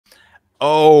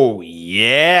Oh,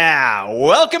 yeah.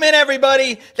 Welcome in,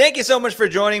 everybody. Thank you so much for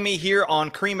joining me here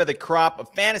on Cream of the Crop, a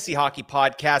fantasy hockey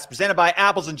podcast presented by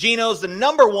Apples and Ginos, the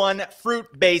 #1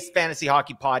 fruit-based fantasy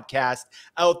hockey podcast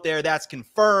out there. That's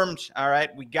confirmed. All right,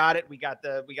 we got it. We got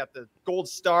the gold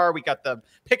star. We got the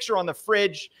picture on the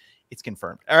fridge. It's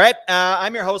confirmed. All right.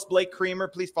 I'm your host, Blake Creamer.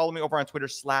 Please follow me over on Twitter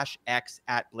 /X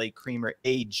at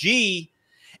blakecreamerAG.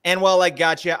 And while I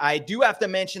got you, I do have to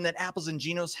mention that Apples and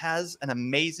Ginos has an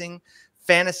amazing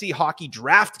fantasy hockey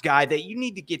draft guide that you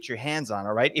need to get your hands on.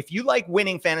 All right. If you like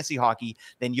winning fantasy hockey,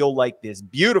 then you'll like this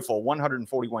beautiful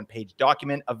 141-page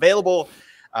document available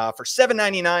for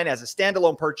 $7.99 as a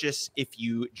standalone purchase if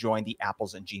you join the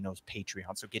Apples and Ginos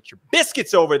Patreon. So get your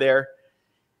biscuits over there.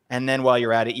 And then while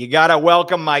you're at it, you got to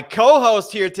welcome my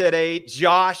co-host here today,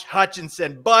 Josh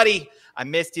Hutchinson. Buddy, I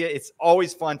missed you. It's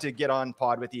always fun to get on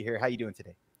pod with you here. How you doing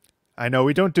today? I know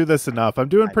we don't do this enough. I'm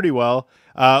doing pretty well.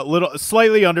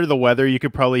 Slightly under the weather. You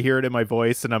could probably hear it in my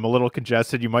voice, and I'm a little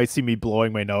congested. You might see me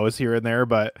blowing my nose here and there,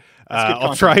 but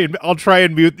I'll try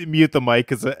and mute the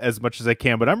mic as much as I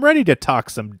can. But I'm ready to talk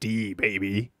some D,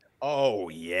 baby. Oh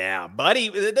yeah, buddy.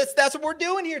 That's what we're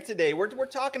doing here today. We're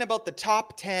talking about the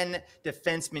top 10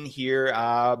 defensemen here.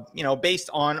 Based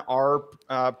on our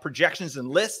projections and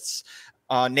lists.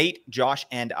 Nate, Josh,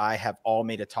 and I have all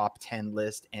made a top 10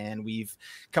 list, and we've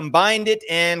combined it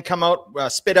and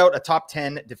spit out a top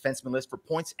 10 defenseman list for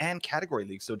points and category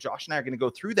leagues. So Josh and I are going to go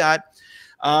through that.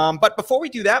 But before we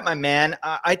do that, my man,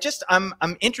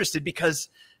 I'm interested because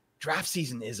draft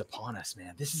season is upon us,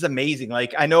 man. This is amazing.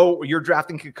 Like, I know you're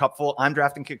drafting Cupful. I'm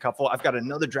drafting Cupful. I've got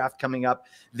another draft coming up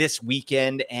this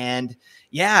weekend. And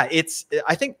yeah,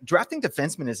 I think drafting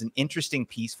defensemen is an interesting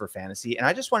piece for fantasy. And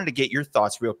I just wanted to get your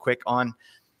thoughts real quick on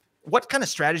what kind of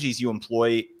strategies you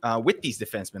employ with these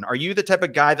defensemen. Are you the type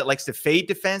of guy that likes to fade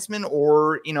defensemen,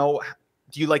 or,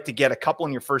 do you like to get a couple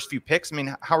in your first few picks? I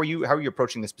mean, how are you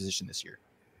approaching this position this year?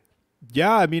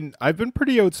 Yeah, I mean, I've been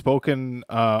pretty outspoken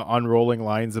on rolling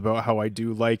lines about how I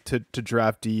do like to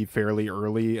draft D fairly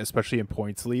early, especially in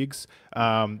points leagues.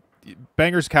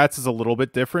 Bangers Cats is a little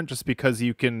bit different just because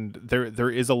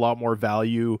there is a lot more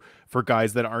value for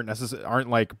guys that aren't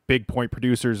like big point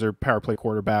producers or power play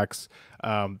quarterbacks.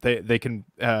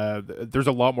 There's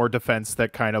a lot more defense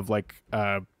that kind of like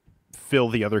fill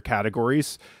the other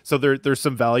categories. So there's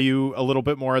some value a little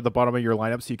bit more at the bottom of your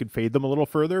lineup, so you can fade them a little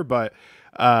further. But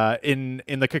in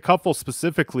the Cupful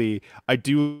specifically, I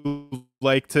do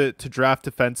like to draft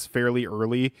defense fairly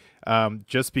early,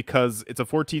 just because it's a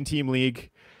 14-team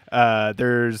league.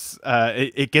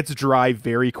 It gets dry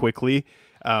very quickly.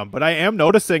 But I am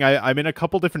noticing I'm in a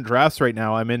couple different drafts right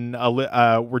now.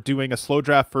 We're doing a slow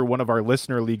draft for one of our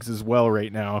listener leagues as well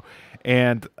right now.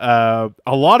 And a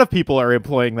lot of people are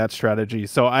employing that strategy.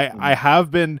 So I have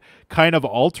been kind of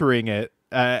altering it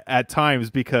at times,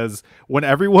 because when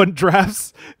everyone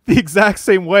drafts the exact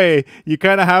same way, you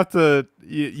kind of have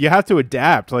to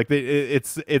adapt. Like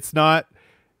it's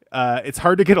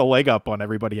hard to get a leg up on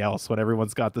everybody else when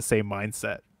everyone's got the same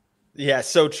mindset. Yeah,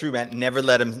 so true, man. Never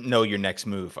let them know your next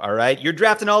move. All right. You're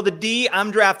drafting all the D.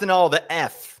 I'm drafting all the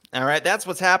F. All right. That's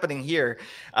what's happening here.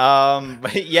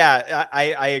 But yeah,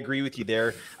 I agree with you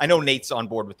there. I know Nate's on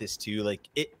board with this too. Like,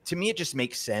 to me, it just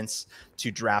makes sense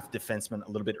to draft defensemen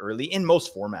a little bit early in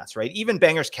most formats, right? Even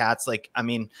Bangers Cats. Like, I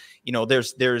mean,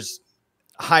 there's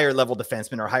higher level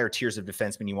defensemen or higher tiers of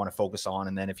defensemen you want to focus on.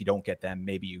 And then if you don't get them,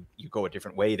 maybe you go a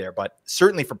different way there. But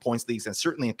certainly for points leagues, and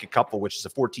certainly in Cupful, which is a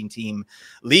 14-team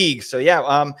league. So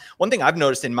yeah, one thing I've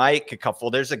noticed in my Cupful,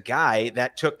 there's a guy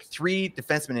that took 3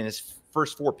 defensemen in his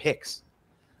first 4 picks.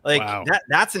 Like, wow.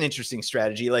 That's an interesting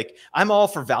strategy. Like, I'm all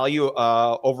for value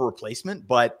over replacement,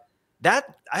 but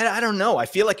that I don't know. I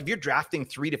feel like if you're drafting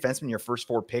 3 defensemen in your first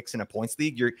 4 picks in a points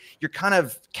league, you're kind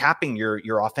of capping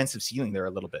your offensive ceiling there a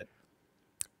little bit.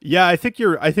 Yeah, I think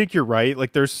you're right.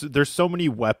 Like, there's so many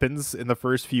weapons in the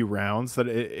first few rounds that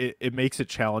it makes it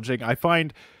challenging. I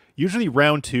find usually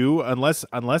round 2, unless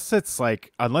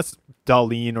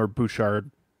Darlene or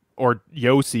Bouchard or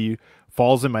Yossi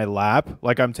falls in my lap,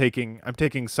 like I'm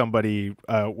taking somebody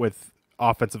with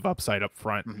offensive upside up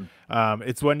front. Mm-hmm.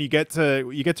 It's when you get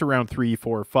to round 3,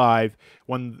 4, 5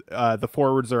 when the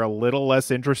forwards are a little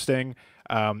less interesting,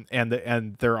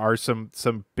 and there are some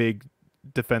big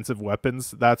defensive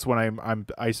weapons. That's when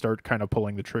I start kind of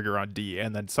pulling the trigger on D,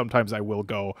 and then sometimes I will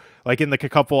go, like in the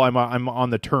Cupful, I'm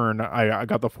on the turn. I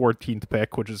got the 14th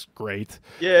pick, which is great.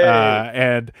 Yeah.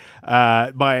 And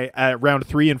my round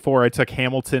 3 and 4, I took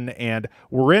Hamilton and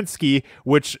Werenski,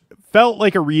 which felt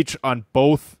like a reach on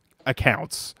both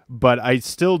accounts, but I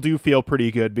still do feel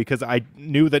pretty good because I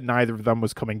knew that neither of them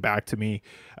was coming back to me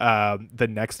the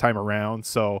next time around.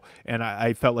 So, and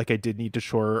I felt like I did need to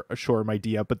shore my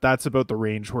D up, but that's about the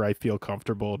range where I feel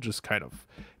comfortable just kind of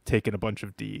taking a bunch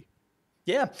of D.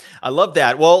 Yeah, I love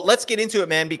that. Well, let's get into it,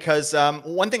 man, because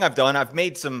one thing I've done, I've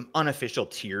made some unofficial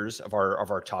tiers of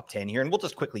our top 10 here, and we'll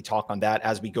just quickly talk on that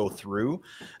as we go through.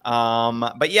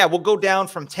 But yeah, we'll go down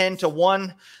from 10 to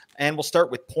 1, and we'll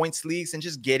start with points leagues and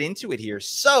just get into it here.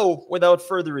 So without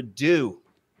further ado,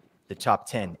 the top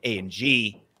 10 A and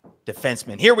G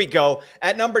defensemen. Here we go.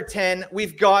 At number 10,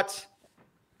 we've got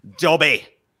Dobby.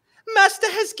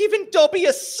 Master has given Dobby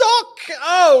a sock.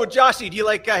 Oh, Joshy, do you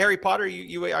like Harry Potter? Are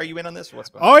you in on this? What's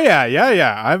going on? Oh yeah.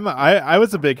 I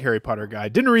was a big Harry Potter guy.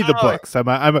 Didn't read the books.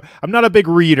 I'm not a big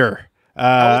reader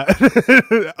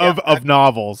of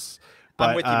novels. But,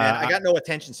 I'm with you, man. I got no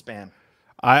attention span.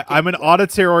 I'm an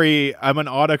auditory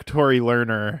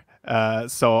learner.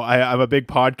 So I'm a big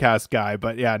podcast guy,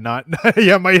 but yeah,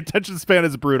 my attention span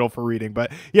is brutal for reading.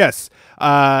 But yes,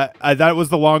 that was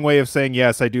the long way of saying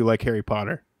yes, I do like Harry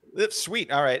Potter. Sweet.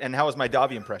 All right. And how was my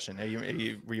Dobby impression? Were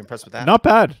you impressed with that? Not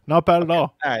bad at all.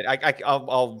 All right.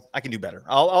 I can do better.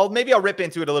 Maybe I'll rip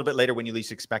into it a little bit later when you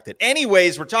least expect it.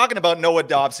 Anyways, we're talking about Noah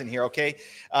Dobson here. Okay.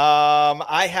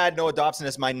 I had Noah Dobson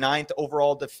as my 9th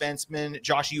overall defenseman.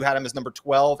 Josh, you had him as number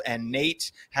 12, and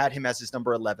Nate had him as his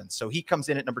number 11. So he comes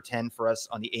in at number 10 for us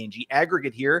on the A&G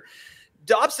aggregate here.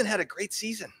 Dobson had a great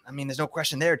season. I mean, there's no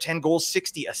question there. 10 goals,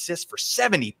 60 assists for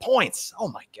 70 points. Oh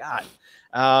my God.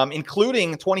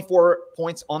 Including 24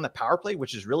 points on the power play,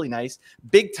 which is really nice.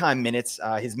 Big time minutes.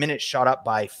 His minutes shot up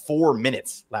by 4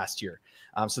 minutes last year.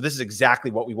 So this is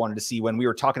exactly what we wanted to see when we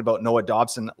were talking about Noah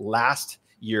Dobson last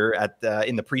year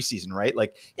in the preseason, right?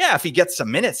 Like, yeah, if he gets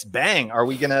some minutes, bang, are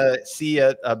we going to see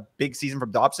a big season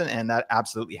from Dobson? And that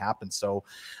absolutely happened. So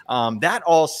that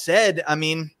all said, I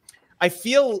mean, I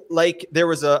feel like there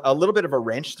was a little bit of a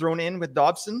wrench thrown in with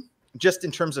Dobson, just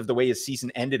in terms of the way his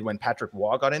season ended when Patrick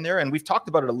Waugh got in there. And we've talked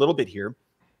about it a little bit here,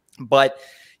 but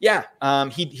yeah,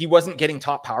 he wasn't getting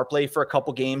top power play for a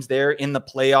couple games there in the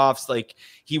playoffs. Like,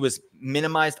 he was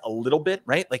minimized a little bit,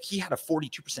 right? Like, he had a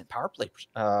 42% power play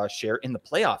share in the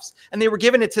playoffs, and they were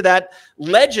giving it to that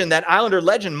Islander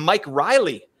legend, Mike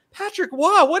Riley. Patrick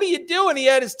Waugh, what are you doing? He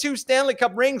had his 2 Stanley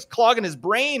Cup rings clogging his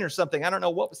brain or something. I don't know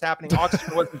what was happening.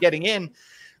 Oxygen wasn't getting in.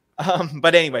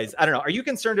 But anyways, I don't know. Are you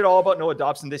concerned at all about Noah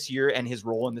Dobson this year and his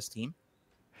role in this team?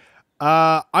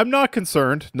 I'm not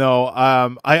concerned. No.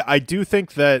 I do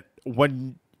think that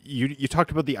when you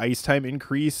talked about the ice time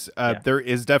increase, there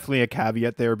is definitely a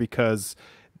caveat there, because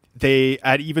they,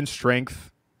 at even strength,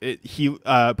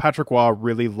 Patrick Waugh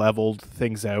really leveled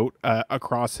things out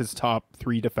across his top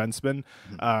 3 defensemen.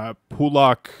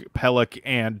 Pulock, Pelech,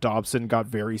 and Dobson got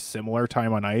very similar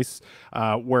time on ice,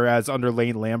 whereas under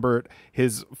Lane Lambert,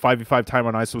 his 5v5 time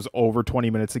on ice was over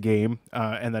 20 minutes a game,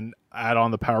 and then add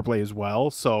on the power play as well.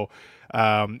 So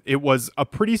it was a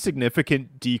pretty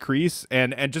significant decrease,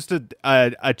 and just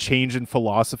a change in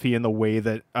philosophy in the way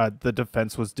that the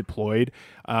defense was deployed,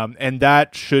 and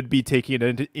that should be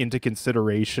taken into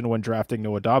consideration when drafting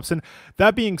Noah Dobson.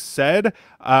 That being said,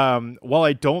 while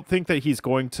I don't think that he's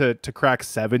going to crack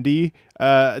 70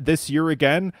 this year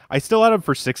again, I still had him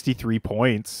for 63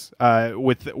 points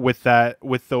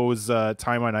with those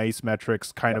time on ice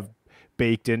metrics kind of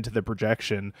baked into the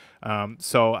projection.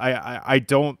 So I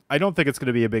don't think it's going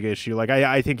to be a big issue. Like,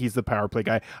 I think he's the power play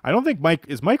guy. I don't think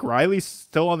Mike Riley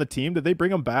still on the team. Did they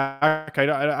bring him back?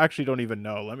 I actually don't even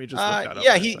know. Let me just look that up.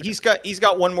 Yeah, he's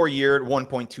got 1 more year at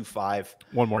 1.25.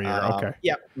 1 more year. Okay.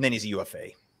 Yeah, and then he's a UFA.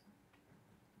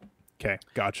 Okay,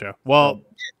 gotcha. Well,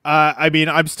 I mean,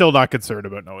 I'm still not concerned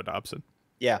about Noah Dobson.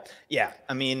 Yeah.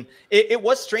 I mean, it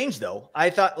was strange, though. I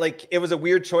thought, like, it was a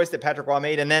weird choice that Patrick Waugh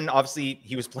made. And then, obviously,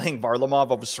 he was playing Varlamov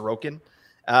over Sorokin.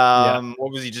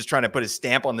 What was he just trying to put his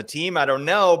stamp on the team? I don't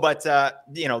know. But,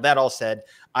 that all said,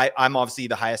 I'm obviously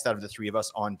the highest out of the 3 of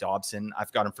us on Dobson.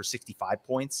 I've got him for 65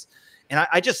 points. And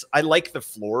I like the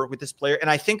floor with this player. And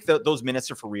I think that those minutes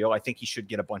are for real. I think he should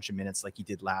get a bunch of minutes like he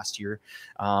did last year.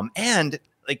 And,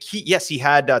 like, he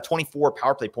had 24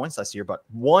 power play points last year, but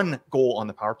 1 goal on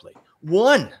the power play.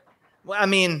 1. Well, I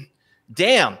mean,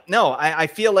 damn. No, I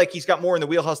feel like he's got more in the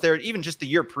wheelhouse there. Even just the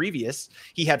year previous,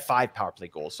 he had 5 power play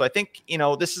goals. So I think,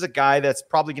 this is a guy that's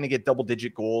probably going to get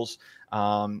double-digit goals,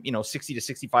 60 to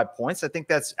 65 points. I think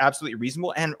that's absolutely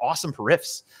reasonable and awesome for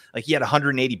riffs. Like, he had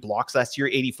 180 blocks last year,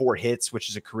 84 hits, which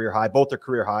is a career high. Both are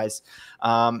career highs.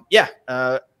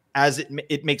 as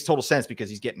it makes total sense because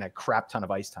he's getting a crap ton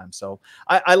of ice time. So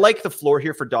I like the floor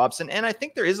here for Dobson, and I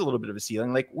think there is a little bit of a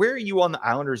ceiling. Like, where are you on the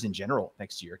Islanders in general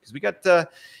next year? Because we got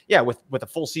with a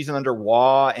full season under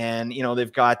Waugh, and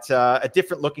they've got a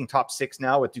different looking top six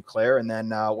now with Duclair, and then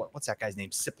what's that guy's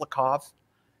name? Siplikov?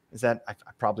 Is that I'm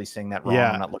probably saying that wrong?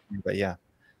 Yeah. I'm not looking, but yeah.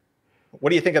 What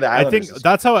do you think of the Islanders? I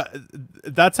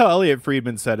think that's how Elliot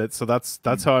Friedman said it, so that's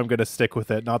how I'm going to stick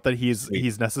with it. Not that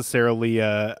he's necessarily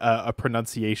a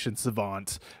pronunciation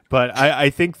savant, but I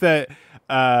think that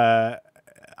I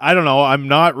don't know. I'm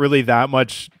not really that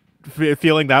much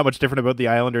feeling that much different about the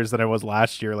Islanders than I was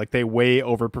last year. Like, they way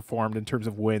overperformed in terms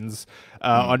of wins.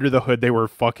 Under the hood, they were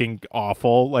fucking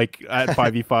awful. Like, at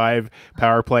 5v5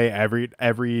 power play,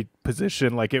 every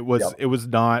position. Like, it was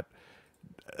not.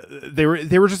 They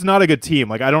were just not a good team.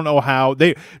 Like, I don't know how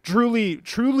they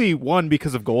truly won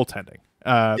because of goaltending.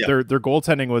 Their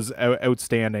goaltending was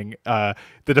outstanding. The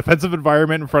defensive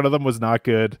environment in front of them was not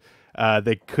good.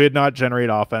 They could not generate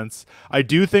offense. I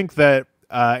do think that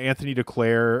Anthony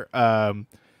Duclair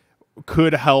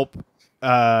could help.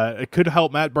 It could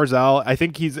help Matt Barzal. I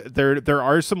think there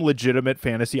are some legitimate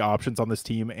fantasy options on this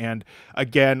team. And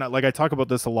again, like, I talk about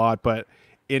this a lot, but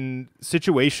in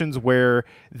situations where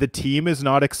the team is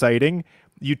not exciting,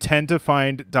 you tend to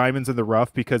find diamonds in the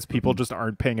rough because people just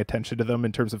aren't paying attention to them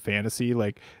in terms of fantasy.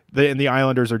 Like, the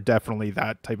Islanders are definitely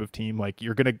that type of team. Like,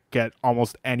 you're gonna get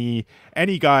almost any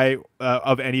guy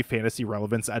of any fantasy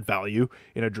relevance at value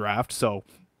in a draft. So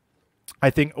I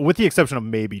think, with the exception of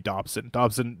maybe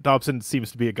Dobson seems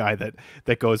to be a guy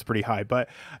that goes pretty high. But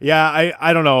yeah,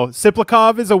 I don't know.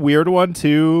 Siplikov is a weird one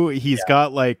too. He's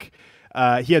got like.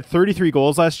 He had 33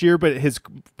 goals last year, but his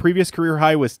previous career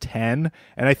high was 10.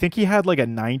 And I think he had like a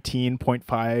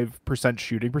 19.5%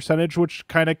 shooting percentage, which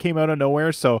kind of came out of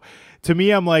nowhere. So to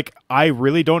me, I'm like, I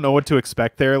really don't know what to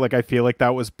expect there. Like, I feel like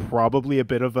that was probably a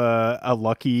bit of a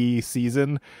lucky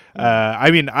season.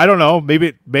 I mean, I don't know.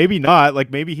 Maybe not.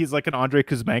 Like, maybe he's like an Andrei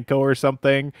Kuzmenko or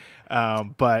something.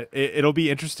 But it'll be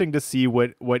interesting to see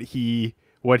what he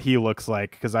looks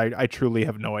like, because I truly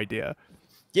have no idea.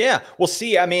 Yeah, we'll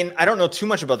see. I mean, I don't know too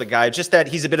much about the guy, just that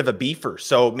he's a bit of a beefer.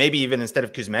 So maybe even instead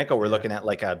of Kuzmenko, we're looking at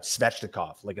like a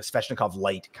Svechnikov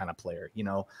light kind of player,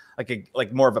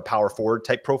 like more of a power forward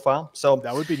type profile. So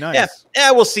that would be nice.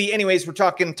 Yeah, we'll see. Anyways, we're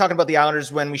talking about the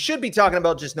Islanders when we should be talking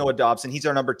about just Noah Dobson. He's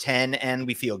our number 10, and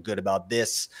we feel good about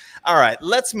this. All right,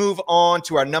 let's move on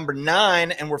to our number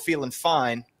 9, and we're feeling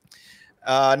fine.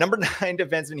 Number 9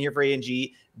 defenseman here for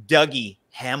A&G, Dougie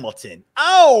Hamilton.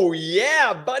 Oh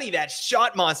yeah, buddy, that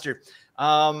shot monster.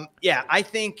 Yeah, I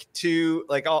think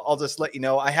I'll just let you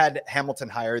know, I had Hamilton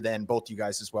higher than both you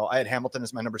guys as well. I had Hamilton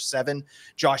as my number 7.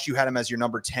 Josh, you had him as your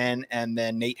number 10, and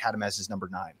then Nate had him as his number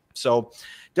 9. So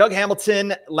Doug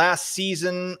Hamilton last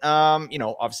season,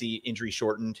 obviously injury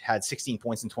shortened, had 16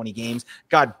 points in 20 games,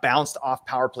 got bounced off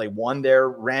power play 1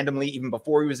 there randomly, even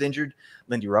before he was injured.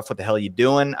 Lindy Ruff, what the hell are you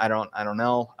doing? I don't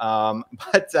know.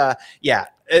 Yeah,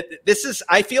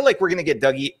 I feel like we're going to get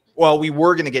Dougie. Well, we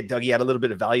were going to get Dougie at a little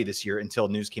bit of value this year until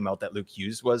news came out that Luke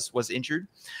Hughes was injured.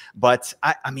 But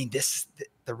I mean,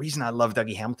 the reason I love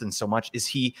Dougie Hamilton so much is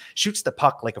he shoots the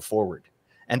puck like a forward.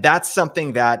 And that's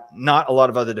something that not a lot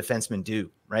of other defensemen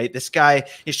do, right? This guy,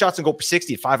 his shots on goal per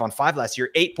 60 at 5-on-5 last year,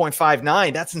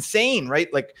 8.59. That's insane, right?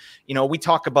 Like, we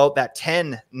talk about that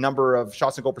 10 number of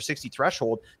shots on goal per 60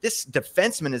 threshold. This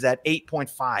defenseman is at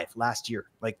 8.5 last year.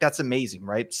 Like, that's amazing,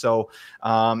 right? So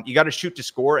you got to shoot to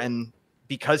score. And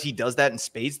because he does that in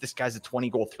spades, this guy's a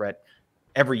 20-goal threat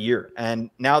every year. And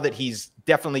now that he's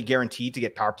definitely guaranteed to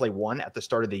get power play 1 at the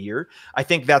start of the year, I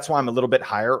think that's why I'm a little bit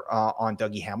higher on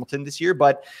Dougie Hamilton this year.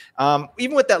 But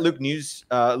even with that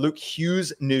Luke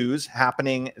Hughes news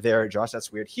happening there, Josh,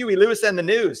 that's weird. Huey Lewis and the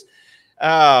news.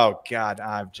 Oh God,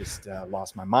 I've just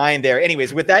lost my mind there.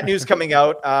 Anyways, with that news coming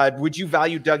out, would you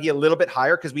value Dougie a little bit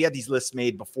higher? Because we had these lists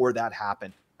made before that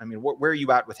happened. I mean, where are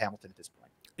you at with Hamilton at this point?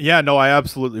 Yeah, no, I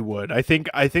absolutely would. I think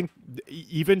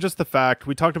even just the fact,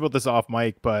 we talked about this off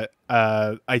mic, but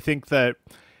I think that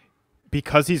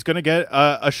because he's going to get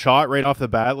a shot right off the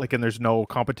bat, like, and there's no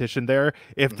competition there,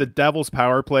 if the Devils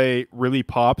power play really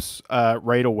pops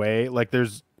right away, like,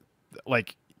 there's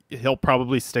like, he'll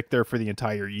probably stick there for the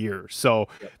entire year. So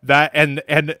that, and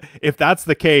if that's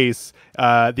the case,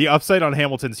 the upside on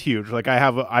Hamilton's huge. Like,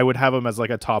 I would have him as like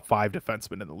a top 5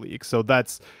 defenseman in the league. So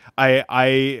that's, I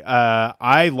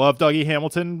love Dougie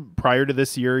Hamilton. Prior to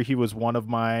this year, he was one of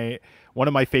my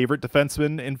favorite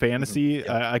defensemen in fantasy,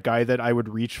 a guy that I would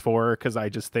reach for, because I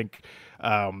just think,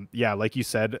 like you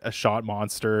said, a shot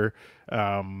monster.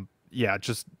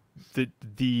 Just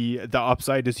the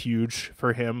upside is huge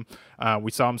for him.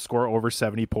 We saw him score over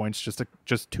 70 points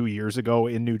just 2 years ago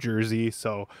in New Jersey.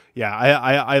 So yeah,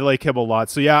 I like him a lot.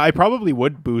 So yeah, I probably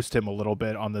would boost him a little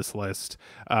bit on this list.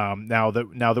 Now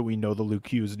that we know the Luke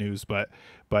Hughes news, but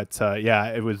yeah,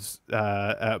 it was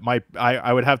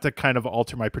I would have to kind of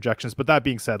alter my projections. But that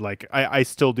being said, like I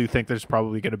still do think there's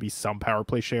probably going to be some power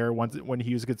play share when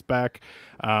Hughes gets back.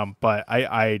 But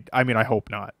I mean I hope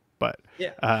not. But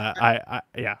yeah,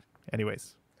 yeah.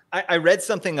 Anyways. I read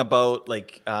something about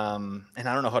like, and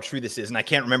I don't know how true this is, and I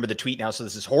can't remember the tweet now, so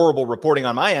this is horrible reporting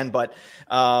on my end, but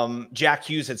Jack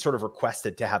Hughes had sort of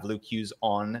requested to have Luke Hughes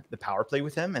on the power play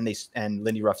with him, and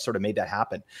Lindy Ruff sort of made that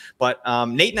happen. But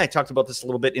Nate and I talked about this a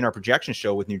little bit in our projection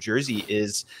show with New Jersey.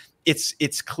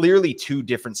 It's clearly two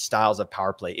different styles of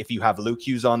power play if you have Luke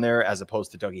Hughes on there as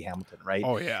opposed to Dougie Hamilton, right?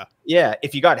 Oh yeah. Yeah,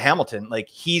 if you got Hamilton, like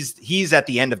he's at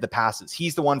the end of the passes.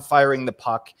 He's the one firing the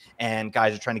puck and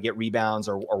guys are trying to get rebounds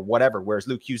or whatever, whereas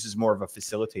Luke Hughes is more of a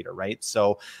facilitator, right?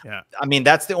 So yeah, I mean,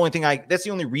 that's the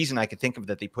only reason I could think of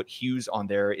that they put Hughes on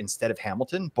there instead of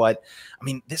Hamilton. But I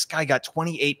mean, this guy got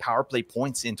 28 power play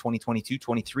points in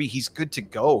 2022-23. He's good to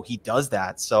go. He does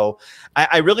that. So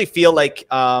I really feel like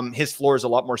his floor is a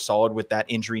lot more solid with that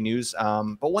injury news.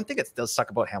 But one thing that does suck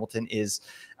about Hamilton is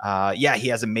yeah, he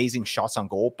has amazing shots on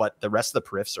goal, but the rest of the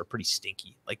periffs are pretty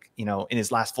stinky. Like, you know, in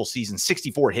his last full season,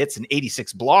 64 hits and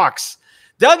 86 blocks.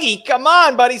 Dougie, come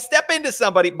on, buddy, step into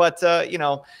somebody. But, you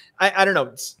know, I don't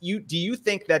know. Do you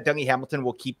think that Dougie Hamilton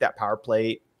will keep that power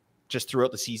play just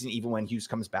throughout the season, even when Hughes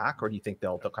comes back? Or do you think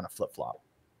they'll kind of flip-flop?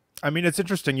 I mean, it's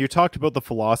interesting. You talked about the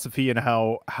philosophy and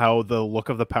how the look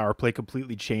of the power play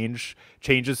completely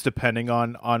changes depending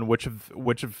on which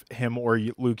of him or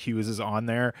Luke Hughes is on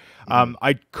there.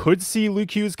 I could see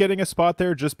Luke Hughes getting a spot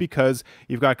there just because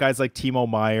you've got guys like Timo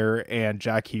Meier and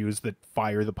Jack Hughes that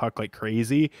fire the puck like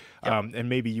crazy, and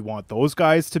maybe you want those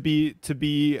guys to be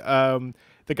the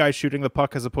guy shooting the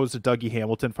puck as opposed to Dougie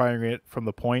Hamilton firing it from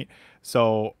the point.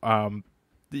 So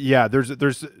yeah, there's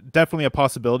definitely a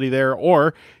possibility there.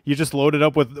 Or you just load it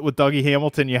up with Dougie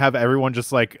Hamilton. You have everyone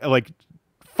just like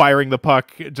firing the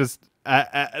puck, just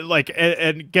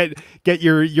and get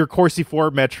your Corsi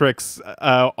 4 metrics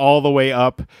all the way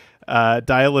up,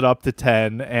 dial it up to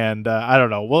 10, and I don't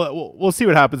know. We'll see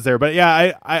what happens there. But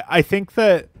yeah, I think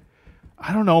that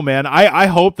I don't know, man. I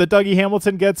hope that Dougie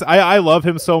Hamilton gets. I love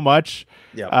him so much.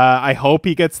 Yeah. I hope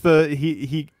he gets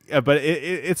but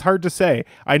it's hard to say.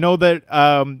 I know that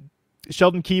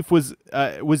Sheldon Keefe was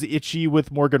itchy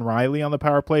with Morgan Riley on the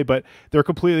power play, but they're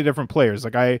completely different players.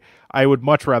 Like I would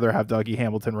much rather have Dougie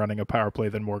Hamilton running a power play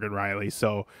than Morgan Riley.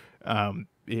 So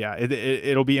yeah,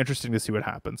 it'll be interesting to see what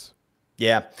happens.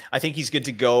 Yeah, I think he's good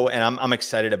to go, and I'm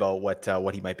excited about what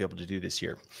he might be able to do this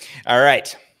year. All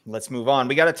right. Let's move on.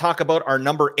 We got to talk about our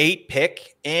number 8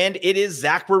 pick, and it is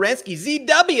Zach Werenski,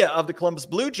 ZW of the Columbus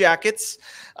Blue Jackets.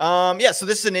 Yeah, so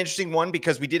this is an interesting one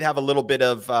because we did have a little bit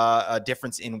of a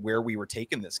difference in where we were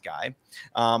taking this guy.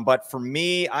 But for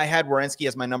me, I had Werenski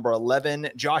as my number 11.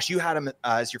 Josh, you had him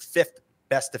as your 5th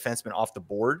best defenseman off the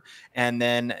board, and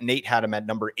then Nate had him at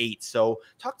number 8. So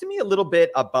talk to me a little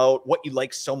bit about what you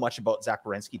like so much about Zach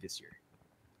Werenski this year.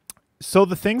 So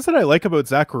the things that I like about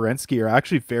Zach Werenski are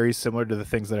actually very similar to the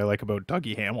things that I like about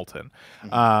Dougie Hamilton.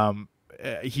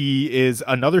 He is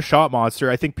another shot monster.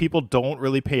 I think people don't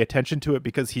really pay attention to it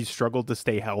because he's struggled to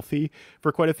stay healthy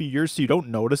for quite a few years, so you don't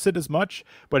notice it as much.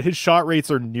 But his shot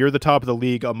rates are near the top of the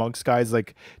league amongst guys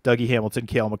like Dougie Hamilton,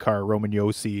 Cale Makar, Roman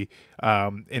Josi,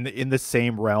 in the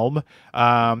same realm.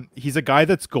 He's a guy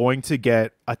that's going to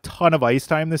get a ton of ice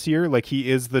time this year. Like, he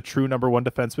is the true number 1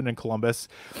 defenseman in Columbus.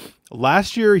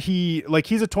 Last year, he's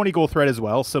a 20 goal threat as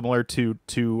well, similar to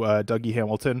Dougie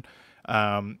Hamilton.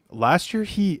 Last year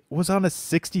he was on a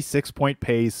 66 point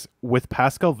pace with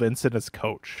Pascal Vincent as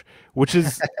coach, which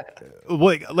is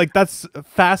like that's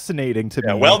fascinating to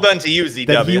me. Well done to you,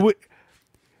 ZW.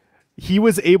 He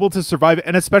was able to survive,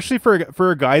 and especially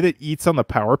for a guy that eats on the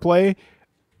power play,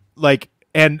 like,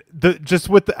 and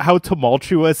how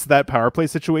tumultuous that power play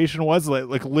situation was,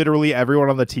 like literally everyone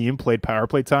on the team played power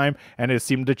play time, and it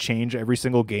seemed to change every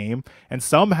single game, and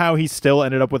somehow he still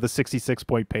ended up with a 66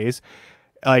 point pace.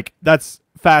 Like, that's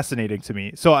fascinating to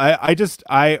me. So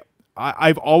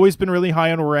I've always been really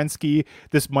high on Werenski.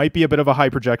 This might be a bit of a high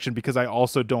projection because I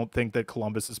also don't think that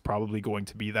Columbus is probably going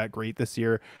to be that great this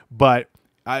year. But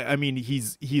I mean,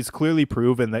 he's clearly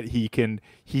proven that he can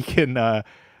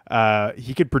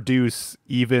produce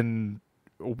even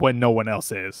when no one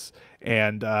else is,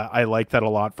 and I like that a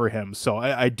lot for him. So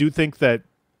I do think that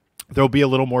there'll be a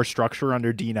little more structure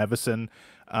under Dean Evison.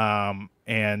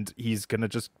 And he's going to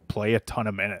just play a ton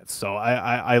of minutes. So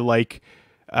I like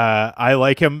I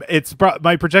like him.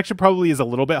 My projection probably is a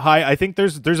little bit high. I think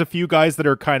there's a few guys that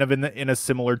are kind of in a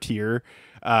similar tier,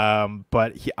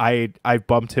 but I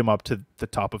bumped him up to the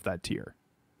top of that tier.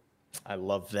 I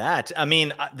love that. I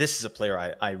mean, this is a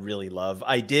player I really love.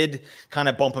 I did kind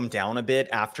of bump him down a bit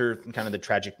after kind of the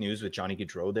tragic news with Johnny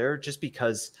Gaudreau there, just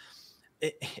because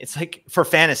it's like for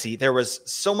fantasy, there was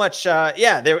so much.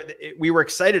 We were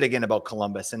excited again about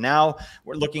Columbus, and now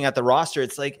we're looking at the roster.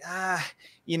 It's like, I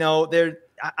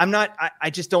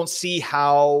just don't see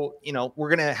how, we're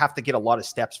going to have to get a lot of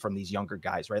steps from these younger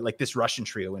guys, right? Like this Russian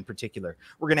trio in particular.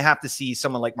 We're going to have to see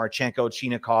someone like Marchenko,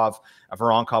 Chinikov,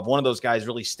 Voronkov, one of those guys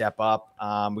really step up.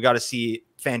 We got to see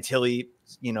Fantilli,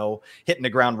 hitting the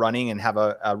ground running and have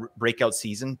a breakout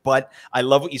season. But I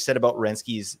love what you said about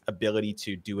Werenski's ability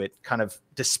to do it kind of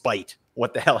despite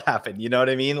what the hell happened. You know what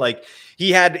I mean? Like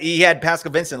he had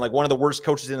Pascal Vincent, like one of the worst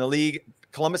coaches in the league.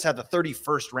 Columbus had the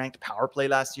 31st ranked power play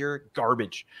last year.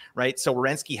 Garbage, right? So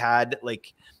Werenski had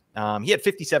he had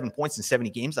 57 points in 70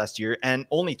 games last year and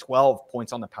only 12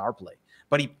 points on the power play.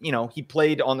 But he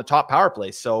played on the top power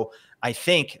play. So I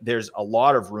think there's a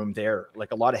lot of room there,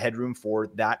 like a lot of headroom for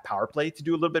that power play to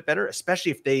do a little bit better,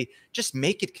 especially if they just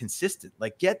make it consistent.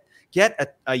 Like get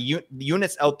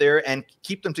units out there and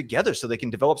keep them together so they can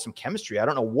develop some chemistry. I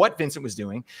don't know what Vincent was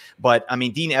doing, but I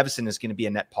mean, Dean Evason is going to be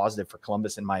a net positive for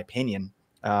Columbus, in my opinion.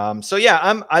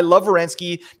 I love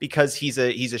Werenski because he's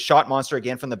a shot monster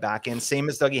again from the back end, same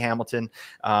as Dougie Hamilton,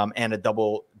 and a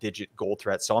double-digit goal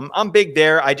threat. So I'm big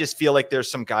there. I just feel like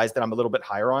there's some guys that I'm a little bit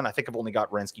higher on. I think I've only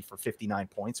got Werenski for 59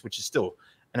 points, which is still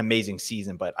an amazing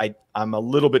season, but I'm a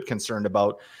little bit concerned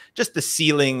about just the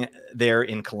ceiling there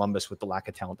in Columbus with the lack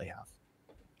of talent they have.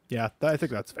 Yeah, I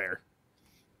think that's fair.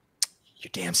 You're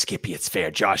damn Skippy. It's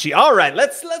fair, Joshy. All right,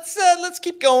 let's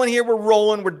keep going here. We're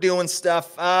rolling. We're doing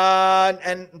stuff.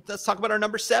 And let's talk about our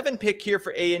number 7 pick here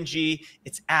for A&G.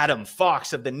 It's Adam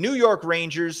Fox of the New York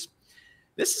Rangers.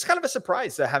 This is kind of a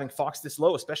surprise having Fox this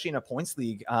low, especially in a points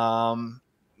league.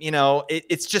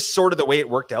 It's just sort of the way it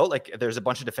worked out. Like there's a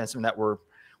bunch of defensemen that we're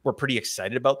pretty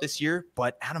excited about this year,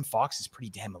 but Adam Fox is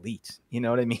pretty damn elite. You know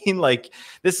what I mean? Like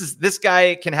this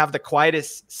guy can have the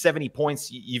quietest 70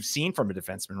 points you've seen from a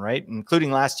defenseman, right? Including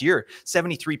last year,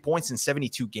 73 points in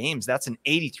 72 games. That's an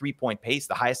 83-point pace,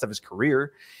 the highest of his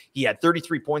career. He had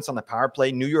 33 points on the power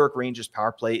play. New York Rangers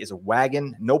power play is a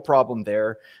wagon, no problem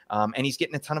there. And he's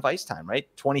getting a ton of ice time, right?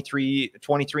 23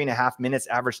 and a half minutes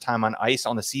average time on ice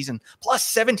on the season, plus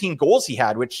 17 goals he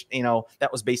had, which,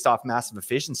 that was based off massive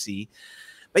efficiency.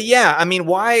 But yeah, I mean,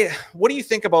 what do you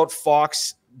think about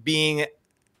Fox being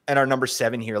at our number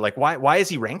 7 here? Like, why is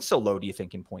he ranked so low, do you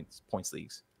think, in points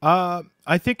leagues?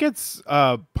 I think it's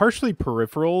partially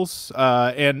peripherals,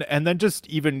 and then just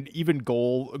even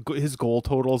his goal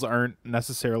totals aren't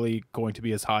necessarily going to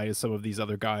be as high as some of these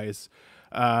other guys.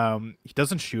 He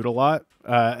doesn't shoot a lot,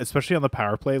 especially on the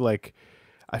power play. Like,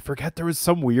 I forget, there was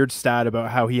some weird stat about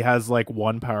how he has like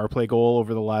 1 power play goal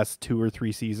over the last 2 or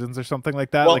 3 seasons or something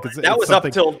like that. Well, like that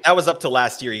was up till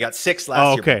last year. He got 6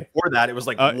 last year. Before that, it was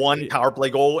like 1 power play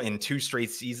goal in 2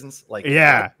 straight seasons. Like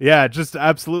yeah, just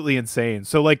absolutely insane.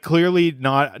 So like clearly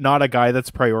not a guy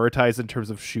that's prioritized in terms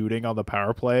of shooting on the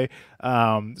power play.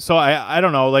 So I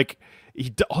don't know, like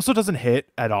he also doesn't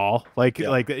hit at all. Like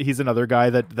he's another guy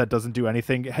that doesn't do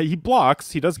anything. He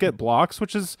blocks. He does get blocks,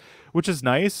 which is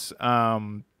nice.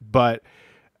 But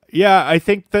yeah, I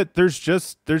think that there's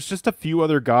just a few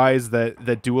other guys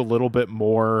that do a little bit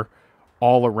more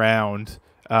all around.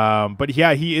 But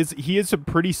yeah, he is a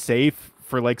pretty safe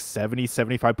for like 70,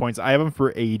 75 points. I have him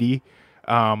for 80.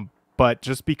 But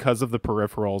just because of the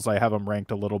peripherals, I have him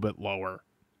ranked a little bit lower.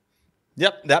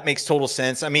 Yep, that makes total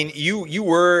sense. I mean, you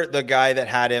were the guy that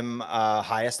had him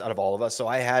highest out of all of us. So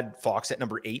I had Fox at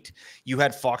number 8. You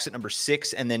had Fox at number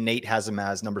 6, and then Nate has him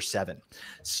as number 7.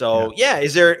 So yeah,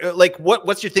 is there like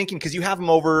what's your thinking? Because you have him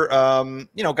over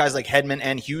guys like Hedman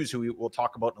and Hughes, who we'll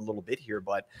talk about in a little bit here.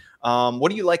 But what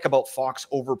do you like about Fox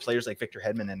over players like Victor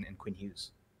Hedman and Quinn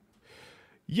Hughes?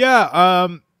 Yeah,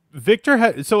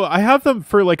 so I have them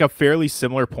for like a fairly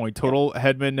similar point total,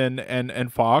 Hedman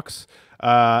and Fox.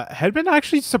 Hedman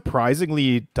actually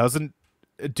surprisingly doesn't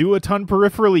do a ton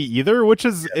peripherally either, which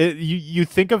is you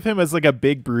think of him as like a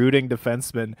big brooding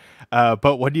defenseman,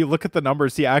 but when you look at the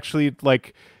numbers, he actually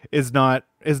like is not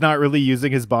really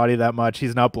using his body that much.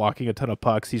 He's not blocking a ton of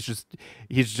pucks. He's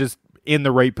just in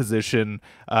the right position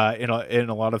in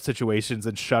a lot of situations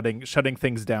and shutting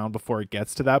things down before it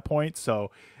gets to that point.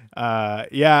 So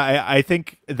I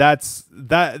think that's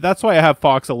why I have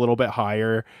Fox a little bit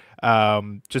higher.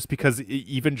 just because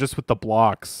even just with the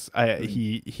blocks, Yeah.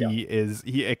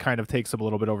 it kind of takes him a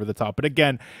little bit over the top. But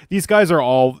again, these guys are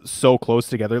all so close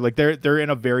together. Like they're in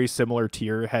a very similar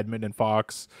tier, Hedman and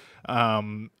Fox.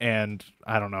 And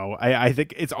I don't know. I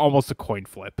think it's almost a coin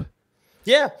flip.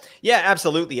 Yeah, yeah,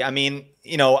 absolutely. I mean,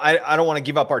 I don't want to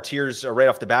give up our tiers right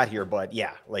off the bat here, but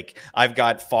yeah, like I've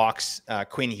got Fox,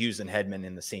 Quinn Hughes, and Hedman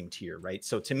in the same tier, right?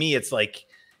 So to me, it's like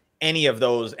any of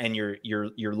those, and you're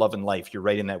loving life. You're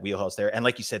right in that wheelhouse there. And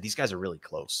like you said, these guys are really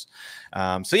close.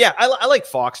 So yeah, I like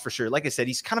Fox for sure. Like I said,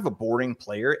 he's kind of a boring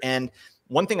player, and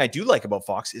one thing I do like about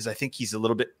Fox is I think he's a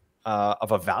little bit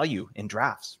of a value in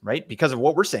drafts, right? Because of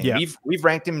what we're saying. Yeah. We've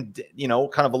ranked him,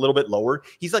 kind of a little bit lower.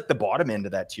 He's like the bottom end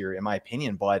of that tier, in my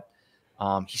opinion, but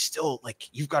he's still like,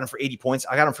 you've got him for 80 points.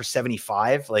 I got him for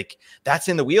 75. Like that's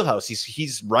in the wheelhouse.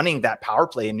 He's running that power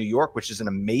play in New York, which is an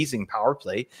amazing power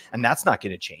play. And that's not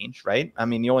going to change, right? I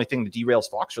mean, the only thing that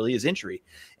derails Fox really is injury.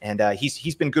 And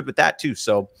he's been good with that too.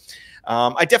 So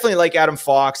I definitely like Adam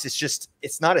Fox.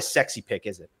 It's not a sexy pick,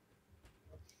 is it?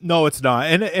 No, it's not.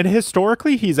 And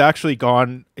historically he's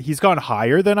gone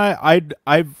higher than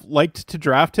I've liked to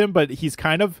draft him, but he's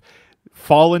kind of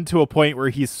fallen to a point where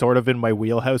he's sort of in my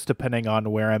wheelhouse depending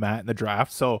on where I'm at in the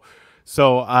draft. So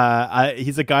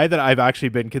he's a guy that I've actually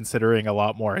been considering a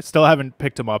lot more. I still haven't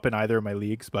picked him up in either of my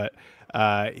leagues, but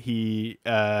it's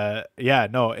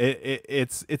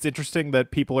interesting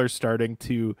that people are starting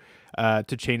to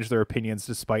change their opinions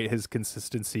despite his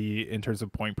consistency in terms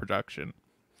of point production.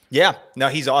 Yeah, no,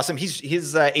 he's awesome. His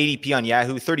ADP on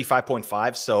Yahoo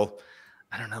 35.5. So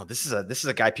I don't know. This is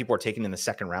a guy people are taking in the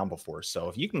second round before. So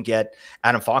if you can get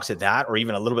Adam Fox at that, or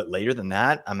even a little bit later than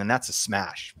that, I mean, that's a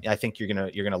smash. I think you're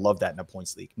gonna love that in a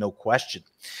points league, no question.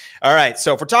 All right,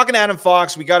 so if we're talking Adam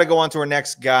Fox, we got to go on to our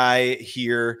next guy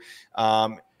here.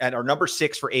 At our number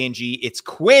 6 for A&G, it's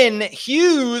Quinn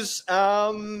Hughes.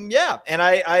 Yeah, and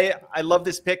I love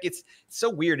this pick. It's so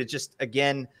weird. It just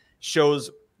again shows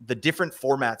the different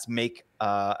formats make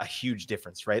a huge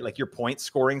difference, right? Like your point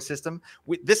scoring system.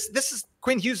 This is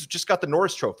Quinn Hughes just got the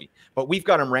Norris Trophy, but we've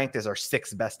got him ranked as our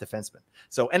 6th best defenseman.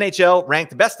 So NHL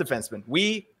ranked best defenseman.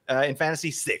 We in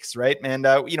fantasy 6th, right? And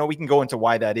we can go into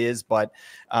why that is, but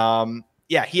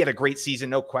yeah, he had a great season,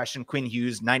 no question. Quinn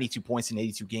Hughes, 92 points in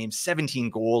 82 games, 17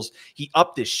 goals. He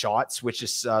upped his shots, which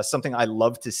is something I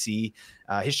love to see.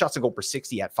 His shots on goal per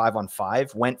 60 at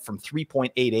 5-on-5 went from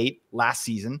 3.88 last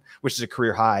season, which is a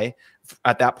career high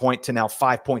at that point, to now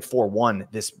 5.41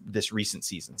 this recent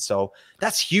season. So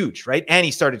that's huge, right? And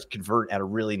he started to convert at a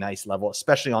really nice level,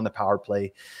 especially on the power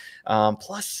play.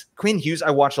 Plus Quinn Hughes,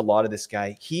 I watch a lot of this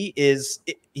guy. He is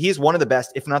one of the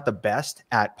best, if not the best,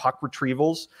 at puck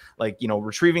retrievals, like,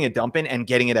 retrieving a dump in and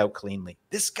getting it out cleanly.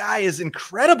 This guy is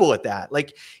incredible at that.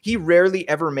 Like he rarely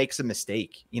ever makes a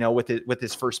mistake, with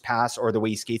his first pass or the way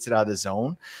he skates it out of the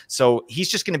zone. So he's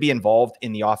just going to be involved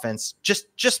in the offense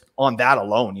just on that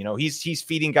alone. He's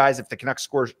feeding guys. If the Canucks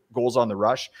score goals on the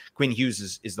rush, Quinn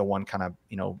Hughes is the one kind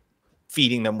of,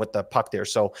 feeding them with the puck there.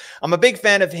 So I'm a big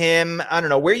fan of him. I don't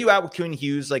know, where are you at with Quinn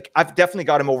Hughes? Like I've definitely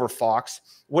got him over Fox.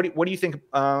 What do you think?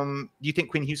 Do you think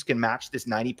Quinn Hughes can match this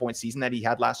 90-point season that he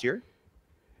had last year?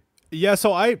 Yeah,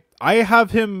 so I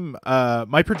have him.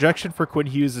 My projection for Quinn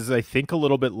Hughes is, I think, a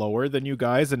little bit lower than you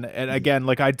guys, and again,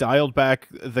 like I dialed back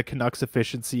the Canucks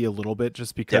efficiency a little bit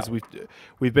just because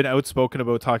we've been outspoken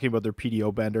about talking about their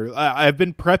PDO bender. I've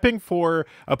been prepping for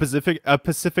a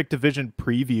Pacific Division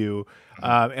preview,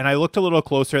 and I looked a little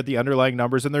closer at the underlying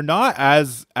numbers, and they're not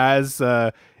as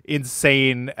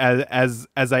insane as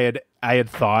I had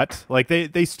thought. Like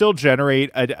they still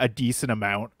generate a decent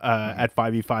amount at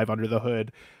 5v5 under the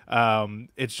hood.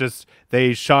 It's just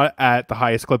they shot at the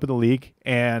highest clip in the league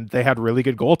and they had really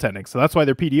good goaltending, so that's why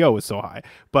their PDO is so high.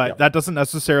 But that doesn't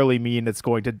necessarily mean it's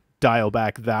going to dial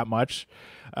back that much.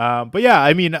 But yeah,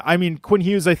 I mean Quinn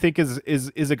Hughes, I think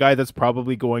is a guy that's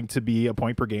probably going to be a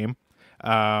point per game.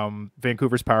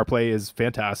 Vancouver's power play is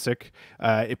fantastic.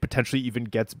 It potentially even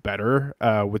gets better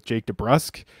with Jake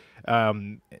DeBrusk.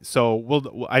 So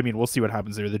we'll see what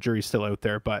happens there. The jury's still out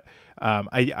there, but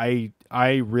I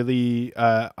really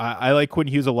I like Quinn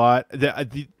Hughes a lot.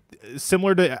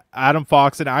 Similar to Adam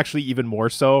Fox, and actually even more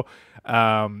so.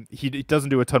 He doesn't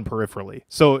do a ton peripherally.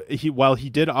 So while he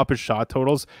did up his shot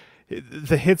totals,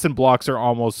 the hits and blocks are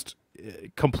almost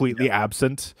completely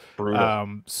absent.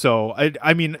 So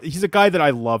I mean, he's a guy that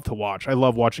I love to watch. I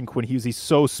love watching Quinn Hughes. He's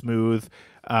so smooth.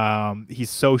 He's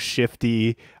so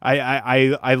shifty.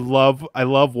 I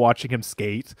love watching him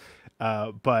skate.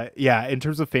 But yeah, in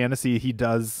terms of fantasy, he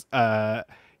does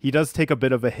take a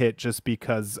bit of a hit just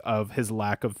because of his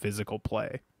lack of physical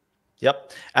play.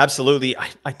 Yep, absolutely.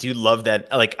 I do love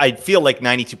that. Like, I feel like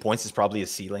 92 points is probably a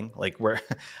ceiling. Like, where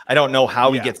I don't know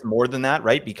how he gets more than that,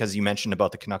 right? Because you mentioned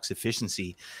about the Canucks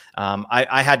efficiency.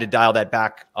 I had to dial that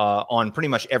back on pretty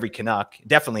much every Canuck,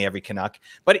 definitely every Canuck.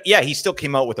 But yeah, he still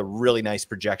came out with a really nice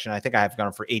projection. I think I have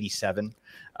gone for 87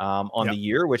 on the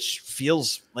year, which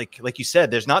feels like you said,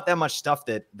 there's not that much stuff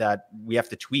that we have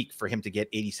to tweak for him to get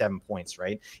 87 points,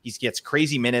 right? He gets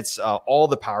crazy minutes, all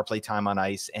the power play time on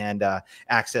ice, and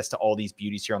access to all these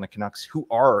beauties here on the Canucks, who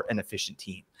are an efficient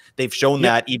team. They've shown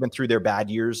that even through their bad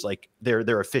years, like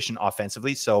they're efficient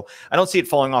offensively. So I don't see it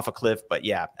falling off a cliff, but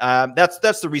yeah,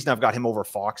 that's the reason I've got him over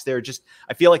Fox there. Just,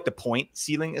 I feel like the point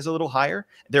ceiling is a little higher.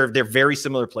 They're very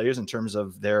similar players in terms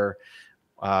of their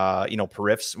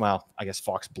periffs. Well, I guess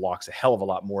Fox blocks a hell of a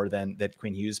lot more than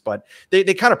Quinn Hughes, but they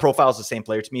kind of profiles the same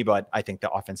player to me, but I think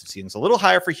the offensive ceiling is a little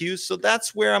higher for Hughes. So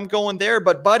that's where I'm going there.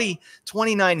 But buddy,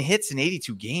 29 hits in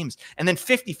 82 games and then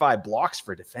 55 blocks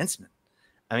for a defenseman.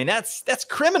 I mean, that's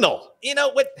criminal. You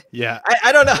know what? Yeah.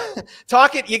 I don't know.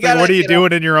 Talk it. You got. What are you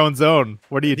doing in your own zone?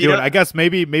 What are you doing? I guess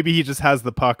maybe he just has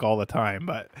the puck all the time.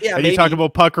 But and you talk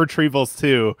about puck retrievals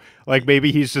too. Like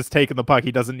maybe he's just taking the puck.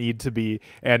 He doesn't need to be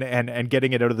and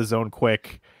getting it out of the zone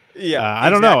quick. Yeah. I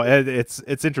don't know.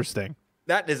 It's interesting.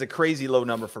 That is a crazy low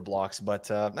number for blocks,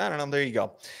 but I don't know. There you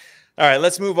go. All right,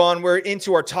 let's move on. We're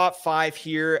into our top 5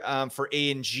 here for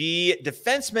A&G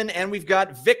defensemen, and we've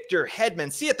got Victor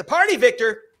Hedman. See you at the party,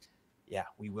 Victor. Yeah,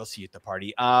 we will see you at the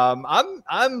party.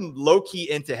 I'm low key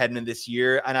into Hedman this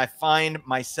year, and I find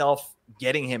myself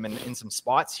getting him in some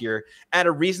spots here at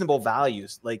a reasonable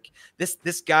values. Like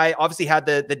this guy obviously had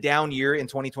the down year in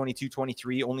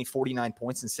 2022-23, only 49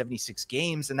 points in 76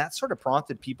 games, and that sort of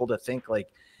prompted people to think like,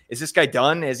 is this guy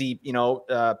done? Is he,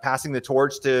 passing the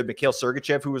torch to Mikhail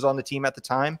Sergachev, who was on the team at the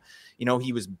time?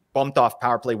 He was bumped off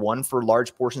power play 1 for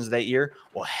large portions of that year.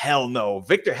 Well, hell no.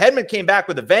 Victor Hedman came back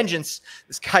with a vengeance.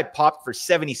 This guy popped for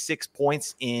 76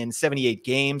 points in 78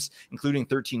 games, including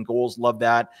 13 goals. Love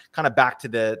that. Kind of back to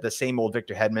the same old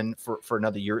Victor Hedman for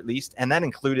another year at least. And that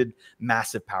included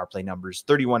massive power play numbers,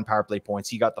 31 power play points.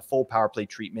 He got the full power play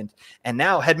treatment. And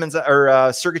now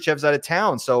Sergachev's out of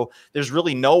town. So there's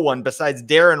really no one besides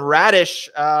Darren Radish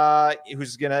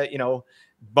who's going to,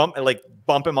 bump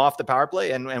him off the power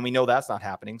play, and we know that's not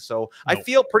happening. So I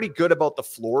feel pretty good about the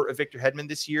floor of Victor Hedman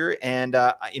this year, and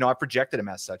I projected him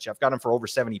as such. I've got him for over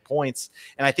 70 points,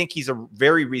 and I think he's a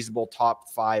very reasonable top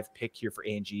 5 pick here for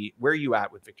A&G. Where are you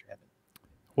at with Victor Hedman?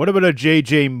 What about a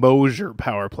JJ Mosier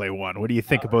power play 1? What do you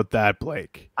think about that,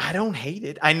 Blake? I don't hate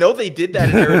it. I know they did that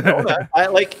in Arizona.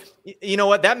 You know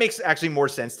what? That makes actually more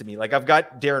sense to me. Like I've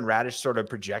got Darren Radish sort of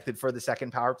projected for the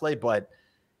second power play, but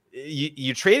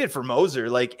you traded for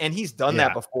Moser, and he's done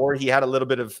that before. He had a little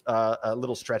bit of a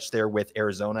little stretch there with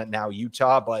Arizona, now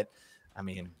Utah. But I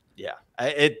mean,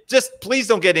 it just, please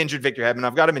don't get injured, Victor Hedman.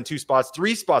 I've got him in 3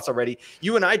 spots already.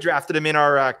 You and I drafted him in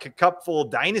our Cupful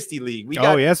Dynasty League.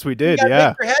 Yes, we did.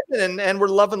 Victor Hedman, and we're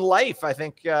loving life. I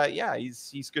think,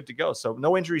 he's good to go. So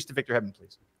no injuries to Victor Hedman,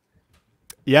 please.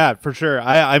 Yeah, for sure.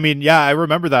 I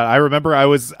remember that. I remember I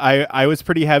was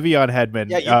pretty heavy on Hedman.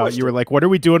 Yeah, you were like, what are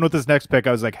we doing with this next pick?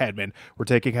 I was like, Hedman. We're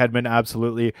taking Hedman.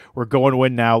 Absolutely. We're going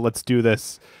win now. Let's do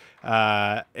this. No,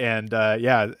 I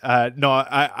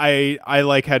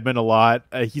like Hedman a lot.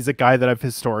 He's a guy that I've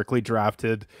historically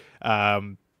drafted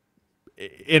in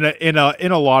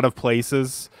a lot of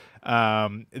places.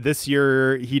 This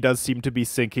year he does seem to be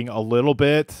sinking a little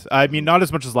bit. I mean, not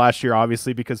as much as last year,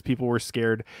 obviously, because people were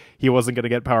scared he wasn't going to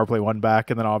get power play 1 back,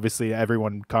 and then obviously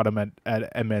everyone caught him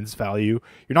at immense value.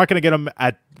 You're not going to get him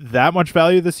at that much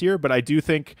value this year, but I do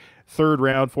think 3rd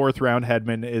round, 4th round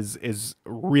Hedman is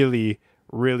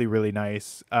really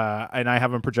nice, and I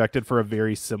have him projected for a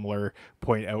very similar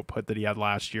point output that he had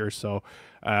last year. So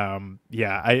I'm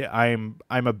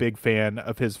a big fan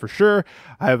of his for sure.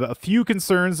 I have a few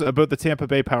concerns about the Tampa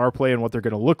Bay power play and what they're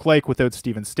going to look like without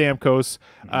Steven Stamkos,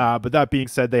 but that being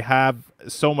said, they have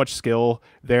so much skill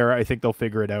there. I think they'll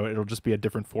figure it out. It'll just be a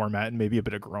different format and maybe a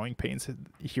bit of growing pains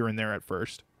here and there at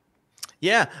first.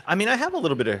 Yeah, I mean, I have a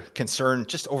little bit of concern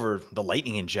just over the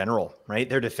Lightning in general, right?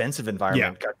 Their defensive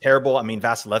environment got terrible. I mean,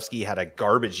 Vasilevsky had a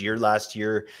garbage year last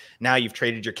year. Now you've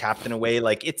traded your captain away.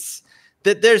 Like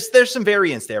there's some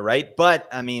variance there, right? But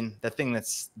I mean, the thing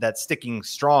that's sticking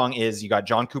strong is you got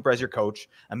John Cooper as your coach,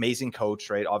 amazing coach,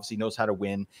 right? Obviously knows how to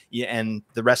win, and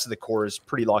the rest of the core is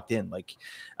pretty locked in.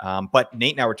 But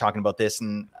Nate and I were talking about this,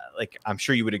 and I'm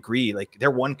sure you would agree. They're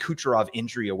one Kucherov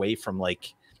injury away from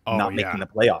not making the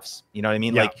playoffs. You know what I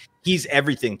mean? He's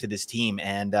everything to this team.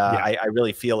 And I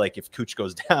really feel like if Kuch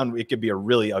goes down, it could be a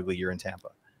really ugly year in Tampa.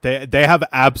 They have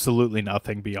absolutely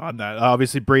nothing beyond that.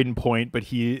 Obviously, Braden Point, but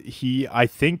he I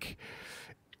think,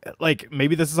 like,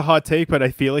 maybe this is a hot take, but I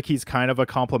feel like he's kind of a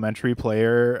complementary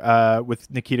player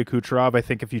with Nikita Kucherov. I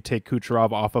think if you take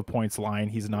Kucherov off of Point's line,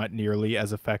 he's not nearly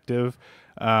as effective.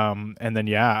 And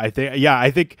then I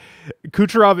think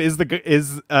Kucherov is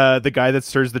the guy that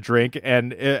stirs the drink.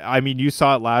 And I mean, you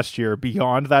saw it last year.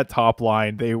 Beyond that top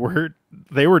line, they were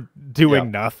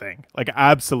doing nothing, like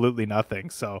absolutely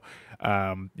nothing. So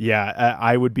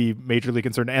I would be majorly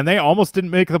concerned, and they almost didn't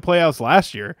make the playoffs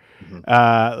last year.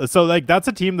 So like that's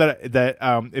a team that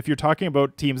if you're talking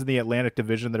about teams in the Atlantic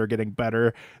Division that are getting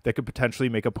better, that could potentially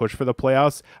make a push for the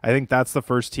playoffs, I think that's the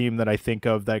first team that I think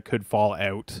of that could fall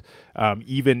out,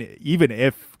 even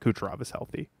if Kucherov is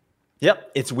healthy.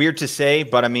 Yep, it's weird to say,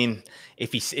 but I mean,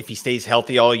 if he stays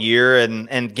healthy all year and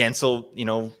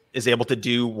Gensel, is able to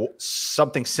do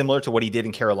something similar to what he did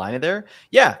in Carolina there,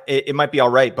 it might be all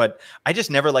right. But I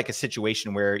just never like a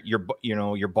situation where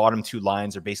your bottom two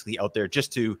lines are basically out there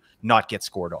just to not get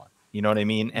scored on. You know what I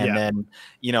mean? And then,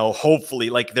 hopefully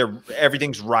like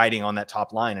everything's riding on that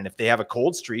top line. And if they have a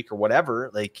cold streak or whatever,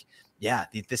 like,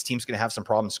 this team's going to have some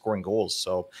problems scoring goals.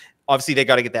 So obviously they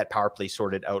got to get that power play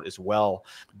sorted out as well.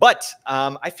 But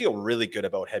I feel really good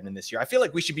about Hedman this year. I feel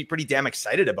like we should be pretty damn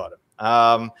excited about him.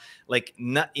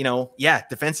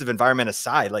 Defensive environment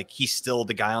aside, like he's still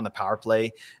the guy on the power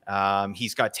play.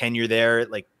 He's got tenure there,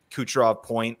 like Kucherov,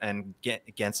 Point, and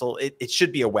Gensel. It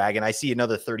should be a wagon. I see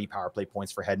another 30 power play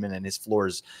points for Hedman, and his floor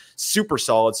is super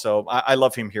solid. So I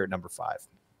love him here at number 5.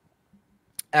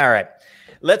 All right.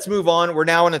 Let's move on. We're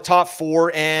now in the top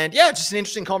 4, and just an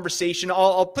interesting conversation.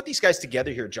 I'll put these guys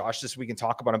together here, Josh, just so we can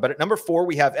talk about them. But at number 4,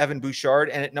 we have Evan Bouchard,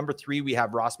 and at number 3, we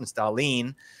have Rasmus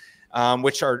Dahlin,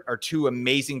 which are two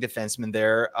amazing defensemen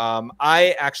there.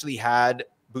 I actually had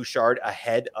Bouchard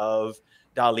ahead of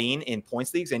Dahlin in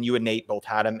points leagues, and you and Nate both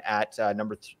had him at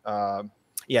number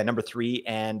 3,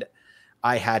 and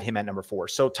I had him at number 4.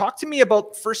 So talk to me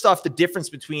about, first off, the difference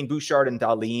between Bouchard and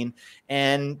Dahlin,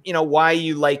 and why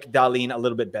you like Dahlin a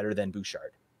little bit better than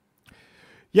Bouchard.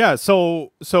 Yeah,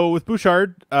 so with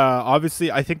Bouchard,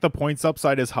 obviously I think the points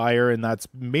upside is higher, and that's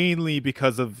mainly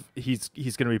because of he's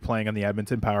going to be playing on the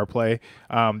Edmonton power play.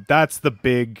 That's the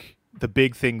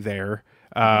big thing there.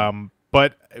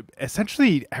 But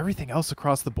essentially everything else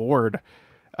across the board,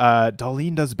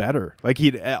 Dahlin does better. Like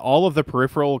all of the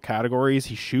peripheral categories,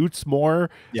 he shoots more,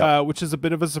 which is a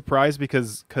bit of a surprise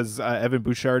because Evan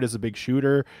Bouchard is a big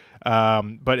shooter,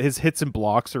 but his hits and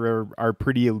blocks are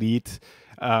pretty elite.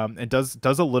 And does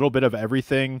a little bit of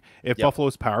everything. If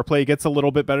Buffalo's power play gets a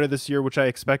little bit better this year, which I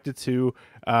expect it to,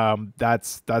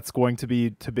 that's going to be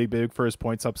big for his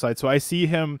points upside. So I see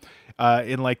him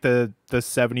in like the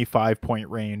 75 point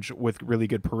range with really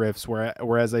good periffs,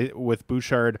 whereas with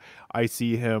Bouchard, I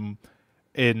see him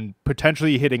in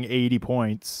potentially hitting 80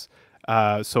 points.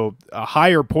 So a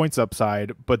higher points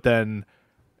upside, but then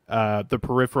the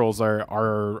peripherals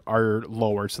are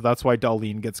lower, so that's why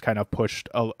Dahlin gets kind of pushed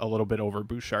a little bit over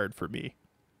Bouchard for me.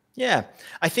 Yeah,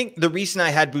 I think the reason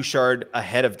I had Bouchard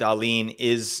ahead of Dahlin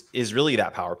is really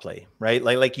that power play, right?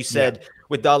 Like you said,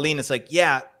 with Dahlin, it's like,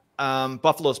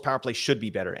 Buffalo's power play should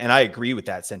be better, and I agree with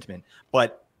that sentiment.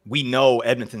 But we know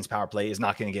Edmonton's power play is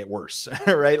not going to get worse,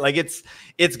 right? Like it's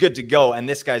good to go. And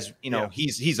this guy's,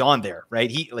 he's on there,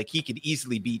 right? He could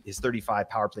easily beat his 35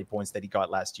 power play points that he got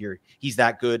last year. He's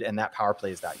that good, and that power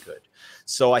play is that good.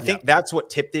 So I think that's what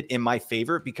tipped it in my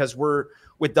favor, because we're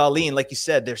with Dahlin, like you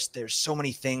said, there's so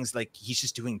many things, like he's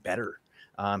just doing better.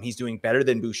 He's doing better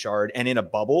than Bouchard, and in a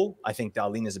bubble, I think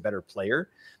Dahlin is a better player.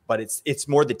 But it's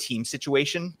more the team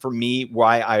situation for me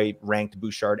why I ranked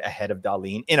Bouchard ahead of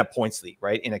Dahlin in a points league,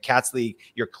 right? In a Cats league,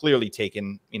 you're clearly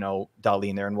taking,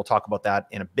 Dahlin there, and we'll talk about that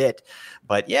in a bit.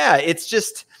 But it's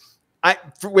just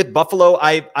with Buffalo,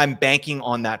 I'm banking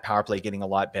on that power play getting a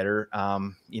lot better,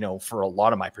 for a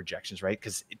lot of my projections, right?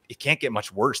 Because it can't get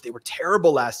much worse. They were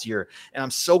terrible last year, and I'm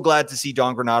so glad to see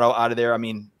Don Granato out of there. I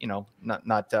mean,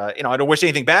 I don't wish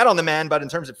anything bad on the man, but in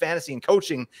terms of fantasy and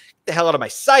coaching, get the hell out of my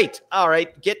sight. All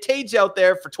right, get Tage out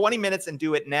there for 20 minutes and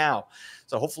do it now.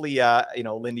 So hopefully,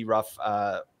 Lindy Ruff,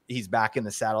 he's back in the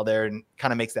saddle there and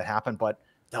kind of makes that happen. But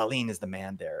Dahlin is the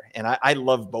man there, and I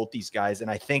love both these guys,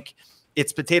 and I think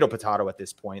it's potato at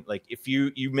this point. Like if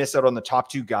you miss out on the top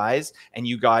two guys and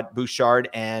you got Bouchard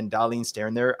and Dahlin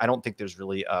staring there, I don't think there's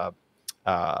really a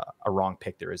wrong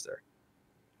pick there, is there?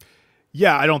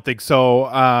 Yeah, I don't think so.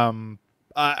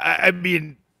 I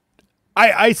mean,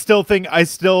 I still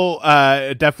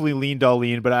definitely lean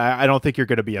Dahlin, but I don't think you're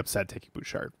going to be upset taking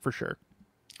Bouchard for sure.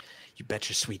 You bet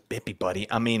your sweet bippy, buddy.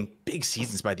 I mean, big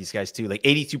seasons by these guys too. Like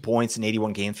 82 points in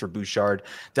 81 games for Bouchard.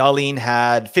 Darlene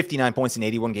had 59 points in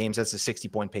 81 games. That's a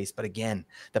 60-point pace. But again,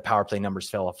 the power play numbers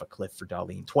fell off a cliff for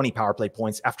Darlene. 20 power play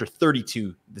points after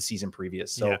 32 the season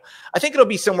previous. So I think it'll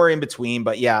be somewhere in between.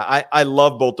 But yeah, I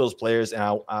love both those players, and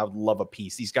I love a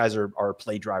piece. These guys are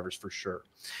play drivers for sure.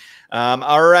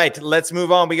 All right, let's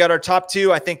move on. We got our top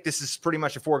two. I think this is pretty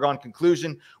much a foregone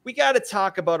conclusion. We got to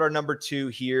talk about our number two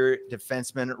here,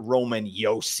 defenseman Roman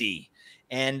Josi.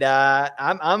 And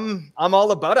I'm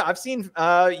all about it. I've seen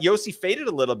Josi faded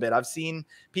a little bit. I've seen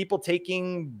people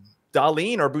taking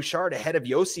Darlene or Bouchard ahead of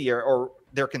Josi, or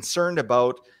they're concerned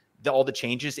about all the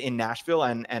changes in Nashville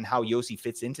and how Josi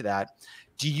fits into that.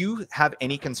 Do you have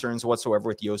any concerns whatsoever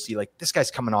with Josi? Like, this guy's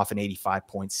coming off an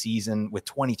 85-point season with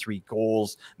 23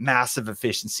 goals, massive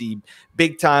efficiency,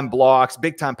 big-time blocks,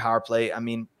 big-time power play. I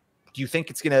mean, do you think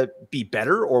it's going to be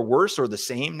better or worse or the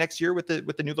same next year with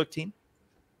the new look team?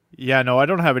 Yeah, no, I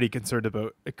don't have any concerns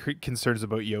about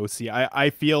Josi. I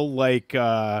feel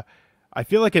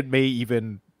like it may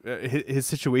even his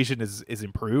situation is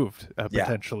improved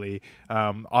potentially.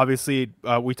 Obviously,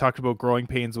 we talked about growing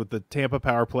pains with the Tampa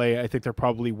power play. I think there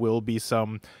probably will be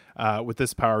some with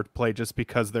this power play just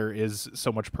because there is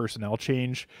so much personnel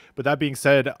change. But that being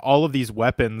said, all of these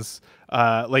weapons,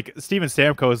 like Steven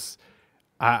Stamkos,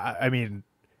 I mean,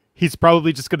 he's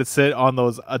probably just going to sit on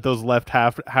those left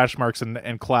hash marks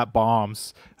and clap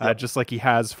bombs, just like he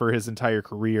has for his entire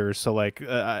career. So like,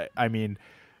 I mean,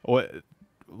 I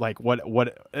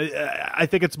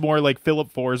think it's more like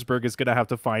Philip Forsberg is going to have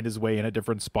to find his way in a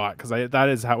different spot, because that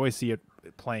is how I see it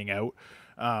playing out.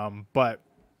 But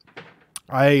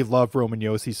I love Roman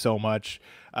Josi so much.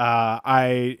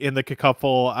 In the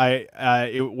cacuffle,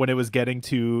 when it was getting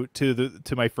to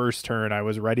my first turn, I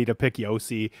was ready to pick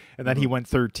Josi, and then he went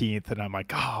 13th, and I'm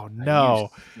like, oh no.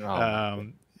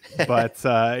 But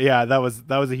yeah, that was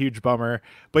a huge bummer.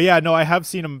 But yeah, no, I have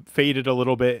seen him faded a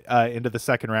little bit into the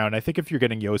second round. I think if you're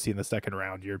getting Josi in the second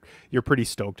round, you're pretty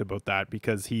stoked about that,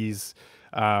 because he's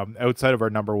outside of our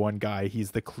number one guy,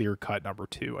 he's the clear cut number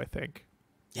two, I think.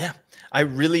 Yeah, I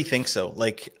really think so.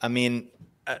 Like, I mean,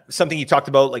 something you talked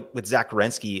about, like with Zach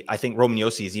Werenski, I think Roman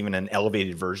Josi is even an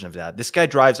elevated version of that. This guy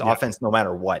drives offense no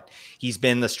matter what. He's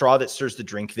been the straw that stirs the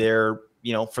drink there,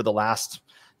 for the last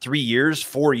 3 years,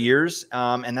 4 years.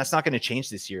 And that's not going to change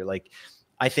this year. Like,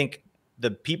 I think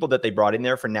the people that they brought in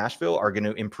there for Nashville are going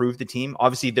to improve the team.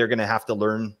 Obviously, they're going to have to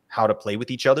learn how to play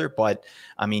with each other. But,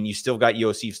 I mean, you still got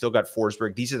Josi, you've still got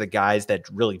Forsberg. These are the guys that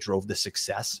really drove the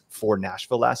success for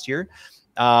Nashville last year.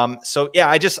 So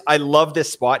yeah, I love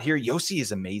this spot here. Josi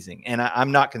is amazing, and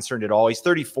I'm not concerned at all. He's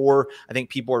 34. I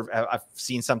think I've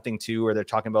seen something too, where they're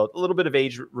talking about a little bit of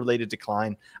age-related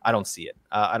decline. I don't see it.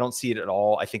 I don't see it at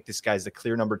all. I think this guy's the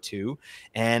clear number two,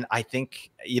 and I think,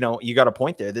 you got a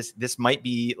point there. This might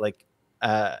be like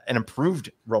an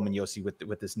improved Roman Josi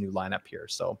with this new lineup here.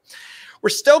 So we're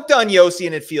stoked on Josi,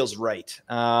 and it feels right.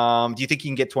 Do you think he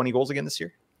can get 20 goals again this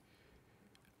year?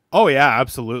 Oh yeah,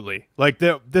 absolutely. Like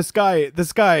this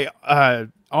guy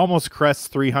almost crests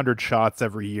 300 shots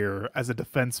every year as a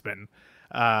defenseman.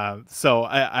 So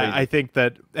I think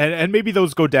that, and maybe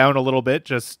those go down a little bit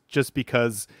just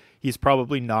because he's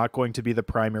probably not going to be the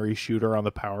primary shooter on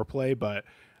the power play. But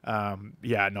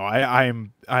yeah, no,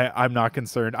 I'm not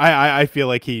concerned. I feel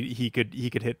like he could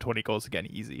hit 20 goals again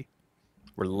easy.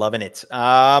 We're loving it.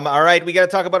 All right, we got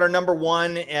to talk about our number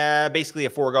one, basically a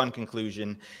foregone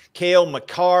conclusion. Cale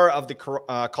Makar of the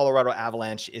Colorado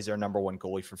Avalanche is our number one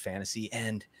goalie for fantasy,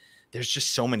 and there's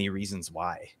just so many reasons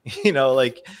why.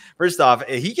 Like, first off,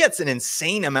 he gets an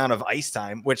insane amount of ice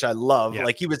time, which I love. Yeah.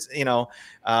 Like, he was,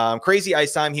 crazy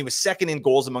ice time. He was second in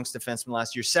goals amongst defensemen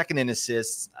last year, second in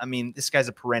assists. I mean, this guy's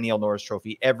a perennial Norris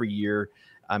Trophy every year.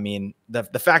 I mean, the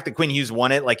fact that Quinn Hughes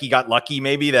won it, like, he got lucky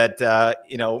maybe that,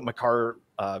 Makar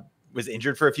was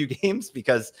injured for a few games,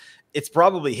 because it's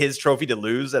probably his trophy to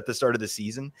lose at the start of the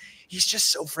season. He's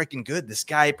just so freaking good. This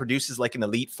guy produces like an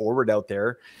elite forward out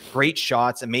there. Great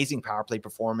shots, amazing power play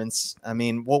performance. I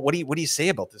mean, what do you say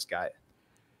about this guy?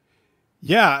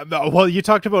 Yeah, well, you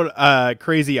talked about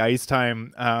crazy ice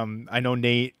time. I know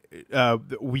Nate.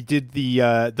 We did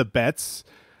the bets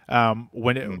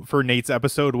for Nate's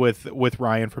episode with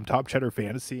Ryan from Top Cheddar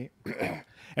Fantasy.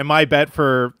 And my bet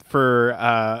for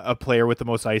a player with the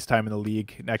most ice time in the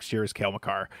league next year is Cale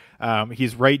Makar.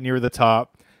 He's right near the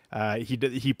top.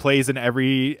 He plays in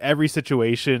every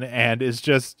situation and is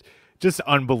just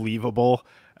unbelievable.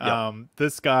 Yep.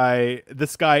 This guy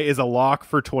is a lock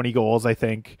for 20 goals, I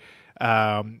think.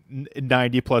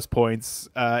 90 plus points.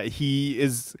 He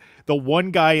is the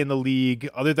one guy in the league,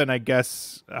 other than, I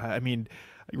guess,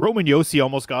 Roman Yossi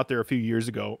almost got there a few years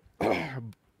ago,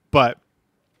 but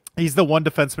he's the one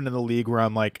defenseman in the league where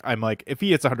I'm like, if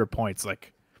he hits 100 points,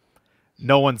 like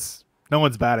no one's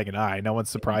batting an eye. No one's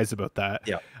surprised about that.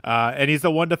 Yeah. And he's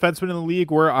the one defenseman in the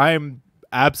league where I'm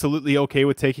absolutely okay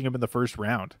with taking him in the first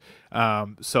round.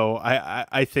 So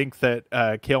I think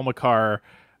that Cale Makar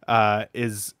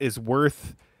is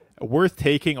worth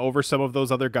taking over some of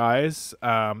those other guys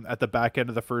at the back end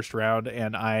of the first round.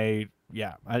 And I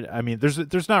mean,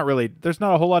 there's not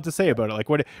a whole lot to say about it. Like,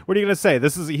 what are you gonna say?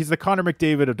 He's the Connor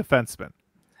McDavid of defensemen.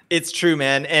 It's true,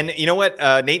 man. And you know what?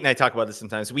 Nate and I talk about this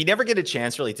sometimes. We never get a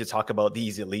chance really to talk about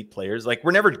these elite players. Like,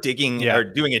 we're never digging or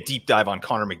doing a deep dive on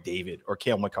Connor McDavid or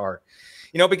Cale Makar.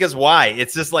 You know, because why?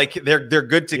 It's just like they're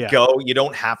good to go. You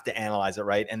don't have to analyze it,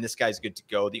 right? And this guy's good to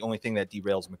go. The only thing that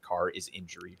derails Makar is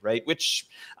injury, right? Which,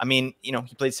 I mean, you know,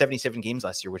 he played 77 games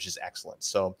last year, which is excellent.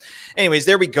 So anyways,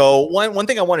 there we go. One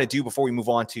thing I want to do before we move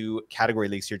on to category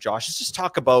leagues here, Josh, is just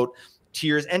talk about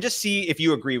tiers and just see if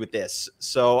you agree with this.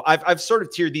 So I've sort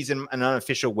of tiered these in an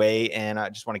unofficial way, and I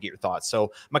just want to get your thoughts.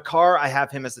 So Makar, I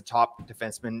have him as the top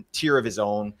defenseman, tier of his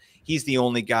own. He's the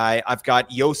only guy. I've got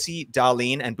Yossi,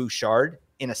 Dahlin, and Bouchard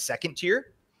in a second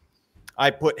tier.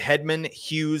 I put Hedman,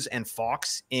 Hughes, and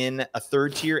Fox in a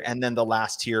third tier, and then the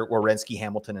last tier, Werenski,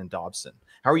 Hamilton, and Dobson.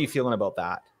 How are you feeling about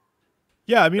that?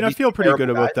 Yeah, I mean, I feel pretty good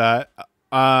about that.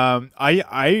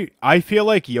 I feel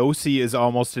like Yossi is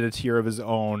almost in a tier of his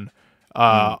own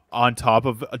on top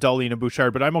of Dahlin and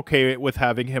Bouchard, but I'm okay with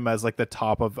having him as like the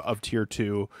top of tier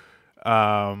 2.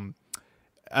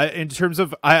 In terms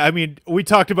of, I mean, we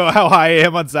talked about how high I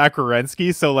am on Zach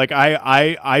Werenski, so like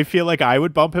I feel like I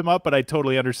would bump him up, but I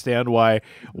totally understand why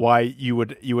you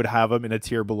would have him in a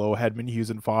tier below Hedman, Hughes,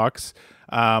 and Fox.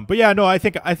 But yeah, no, I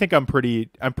think I'm pretty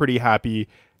happy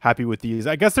with these.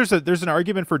 I guess there's an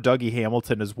argument for Dougie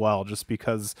Hamilton as well, just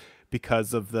because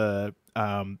of the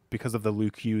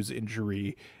Luke Hughes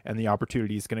injury and the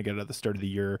opportunity he's going to get at the start of the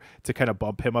year to kind of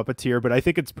bump him up a tier. But I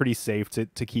think it's pretty safe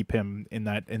to keep him in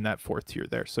that fourth tier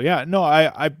there. So yeah, no,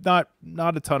 I'm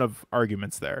not a ton of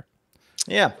arguments there.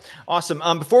 Yeah, awesome.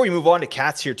 Before we move on to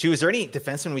cats here too, is there any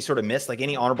defensemen we sort of missed, like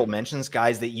any honorable mentions,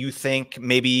 guys that you think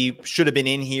maybe should have been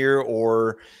in here,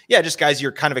 or just guys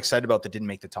you're kind of excited about that didn't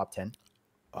make the top 10?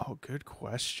 Oh, good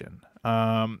question.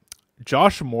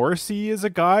 Josh Morrissey is a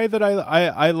guy that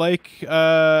I like.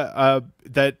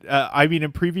 I mean,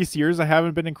 in previous years I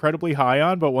haven't been incredibly high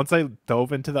on, but once I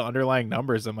dove into the underlying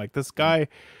numbers, I'm like, this guy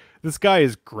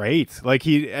is great. Like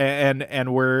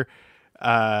we're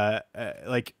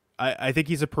like. I think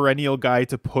he's a perennial guy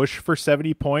to push for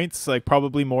 70 points, like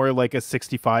probably more like a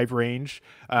 65 range.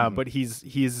 But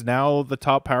he's now the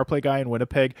top power play guy in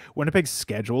Winnipeg. Winnipeg's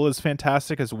schedule is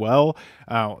fantastic as well.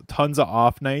 Tons of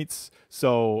off nights.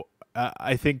 So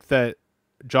I think that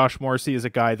Josh Morrissey is a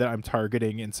guy that I'm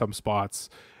targeting in some spots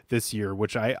this year,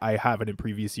 which I haven't in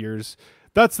previous years.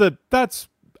 That's off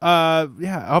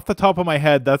the top of my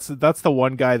head, that's the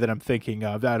one guy that I'm thinking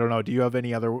of. I don't know. Do you have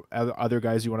any other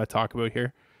guys you want to talk about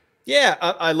here? Yeah,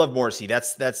 I love Morrissey.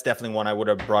 That's definitely one I would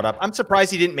have brought up. I'm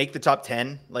surprised he didn't make the top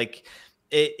 10. Like,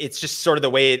 it's just sort of the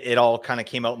way it all kind of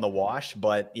came out in the wash.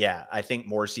 But yeah, I think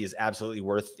Morrissey is absolutely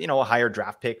worth, a higher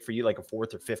draft pick for you, like a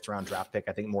 4th or 5th round draft pick.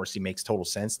 I think Morrissey makes total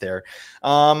sense there.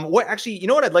 What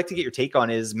I'd like to get your take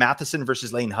on is Matheson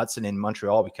versus Lane Hutchinson in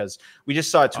Montreal, because we just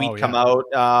saw a tweet come out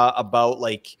about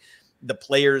like the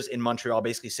players in Montreal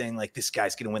basically saying like, this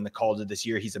guy's going to win the Calder this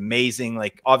year. He's amazing.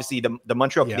 Like, obviously the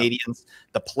Montreal Canadiens,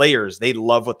 the players, they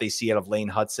love what they see out of Lane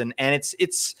Hutchinson. And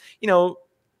it's,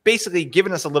 basically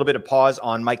giving us a little bit of pause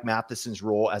on Mike Matheson's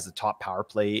role as the top power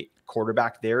play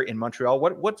quarterback there in Montreal.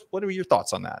 What are your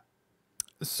thoughts on that?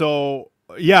 So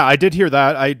yeah, I did hear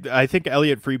that. I think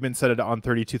Elliot Friedman said it on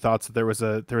 32 Thoughts that there was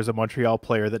a Montreal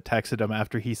player that texted him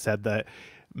after he said that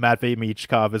Matvei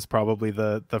Michkov is probably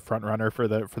the front runner for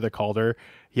the Calder.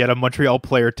 He had a Montreal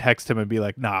player text him and be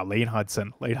like, "Nah, Lane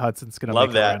Hutson's gonna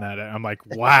make a run at it." I'm like,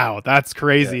 wow, that's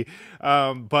crazy.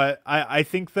 But I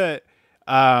think that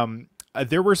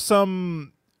there were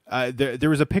some there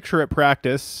was a picture at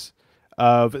practice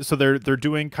of, so they're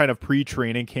doing kind of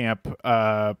pre-training camp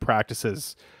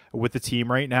practices with the team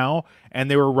right now,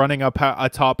 and they were running a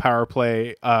top power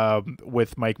play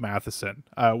with Mike Matheson,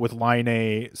 with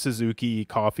Laine, Suzuki,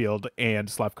 Caulfield, and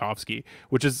Slavkovsky,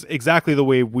 which is exactly the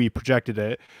way we projected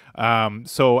it.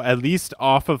 So at least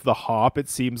off of the hop, it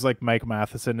seems like Mike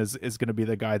Matheson is going to be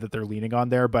the guy that they're leaning on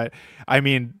there. But I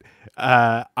mean,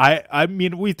 I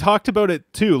mean, we talked about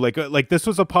it too. Like this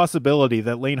was a possibility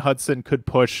that Lane Hutchinson could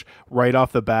push right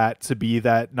off the bat to be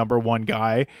that number one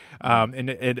guy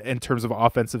in terms of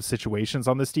offensive offensive situations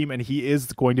on this team, and he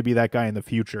is going to be that guy in the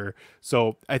future.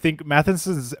 So I think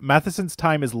Matheson's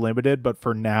time is limited, but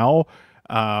for now,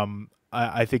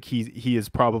 I think he is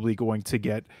probably going to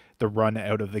get the run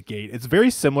out of the gate. It's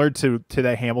very similar to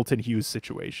that Hamilton Hughes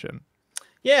situation.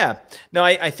 Yeah, no,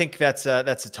 I think that's a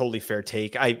totally fair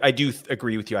take. I do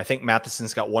agree with you. I think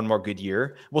Matheson's got one more good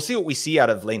year. We'll see what we see out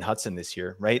of Lane Hutchinson this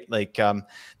year, right? Like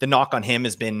the knock on him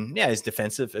has been, yeah, his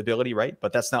defensive ability, right?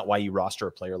 But that's not why you roster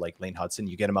a player like Lane Hutchinson.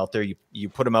 You get him out there, you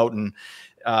put him out in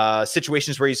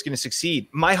situations where he's going to succeed.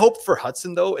 My hope for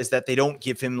Hutchinson, though, is that they don't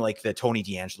give him like the Tony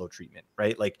D'Angelo treatment,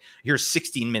 right? Like here's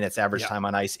 16 minutes average time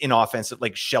on ice in offensive,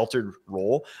 like sheltered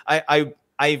role.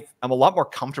 I'm a lot more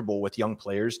comfortable with young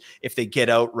players if they get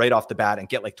out right off the bat and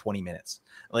get like 20 minutes.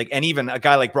 Like, and even a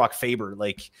guy like Brock Faber,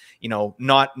 like, you know,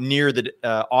 not near the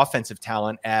offensive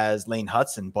talent as Lane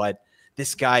Hutchinson, but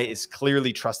this guy is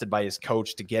clearly trusted by his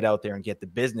coach to get out there and get the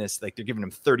business. Like they're giving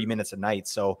him 30 minutes a night.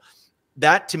 So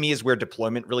that to me is where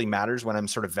deployment really matters when I'm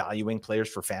sort of valuing players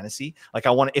for fantasy. Like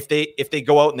I want if they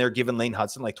go out and they're giving Lane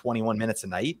Hutchinson like 21 minutes a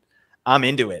night, I'm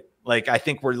into it. Like I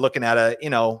think we're looking at a,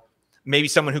 you know, maybe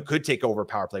someone who could take over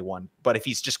power play one, but if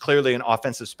he's just clearly an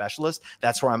offensive specialist,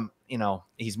 that's where I'm, you know,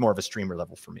 he's more of a streamer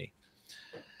level for me.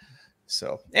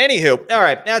 So anywho, all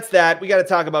right, that's that. We got to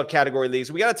talk about category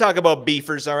leagues. We got to talk about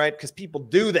beefers, all right, because people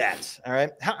do that. All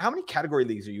right, how many category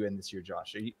leagues are you in this year,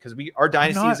 Josh? Because our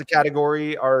dynasty is a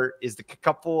category. Is the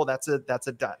couple that's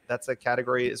a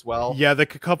category as well? Yeah, the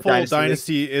couple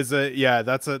dynasty is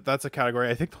that's a category.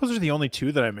 I think those are the only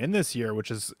two that I'm in this year, which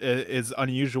is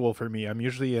unusual for me. I'm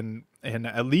usually in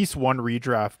at least one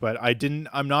redraft, but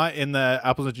I'm not in the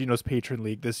Apples and Ginos Patron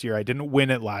League this year. I didn't win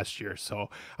it last year, so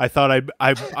I thought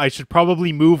I should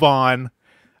probably move on.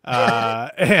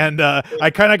 And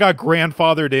I kind of got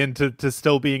grandfathered into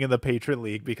still being in the Patron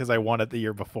League because I won it the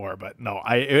year before, but no,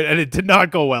 it did not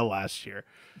go well last year.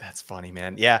 That's funny,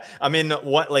 man. Yeah, I'm in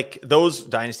like those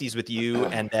dynasties with you,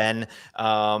 and then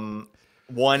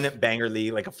one banger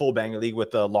league, like a full banger league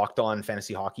with the Locked On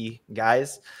Fantasy Hockey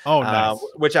guys. Oh, nice.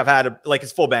 Which I've had like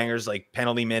it's full bangers, like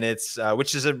penalty minutes,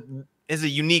 which is a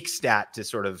unique stat to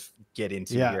sort of get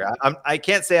into here. I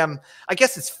can't say I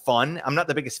guess it's fun. I'm not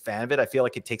the biggest fan of it. I feel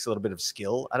like it takes a little bit of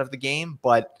skill out of the game,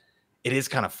 but it is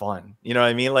kind of fun. You know what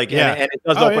I mean? Like, and it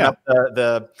does open up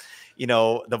the you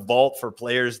know, the vault for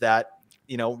players that,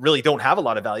 you know, really don't have a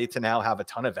lot of value to now have a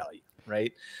ton of value.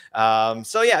 Right.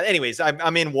 So yeah, anyways,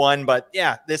 I'm in one, but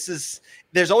yeah,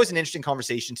 there's always an interesting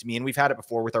conversation to me. And we've had it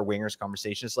before with our wingers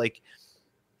conversations. Like,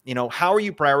 you know, how are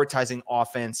you prioritizing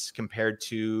offense compared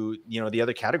to, you know, the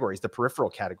other categories, the peripheral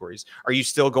categories? Are you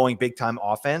still going big time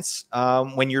offense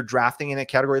when you're drafting in a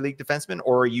category league defenseman,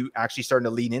 or are you actually starting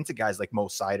to lean into guys like Mo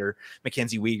Sider,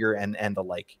 Mackenzie Weegar and the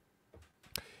like?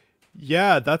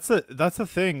 Yeah, that's the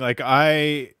thing. Like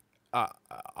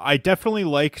I definitely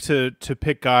like to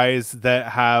pick guys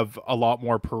that have a lot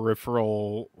more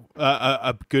peripheral,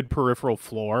 a good peripheral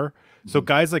floor. So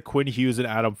guys like Quinn Hughes and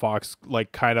Adam Fox,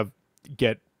 like kind of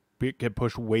get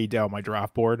pushed way down my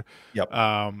draft board. Yep.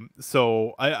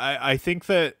 So I think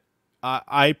that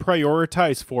I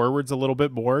prioritize forwards a little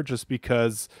bit more just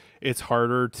because it's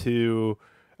harder to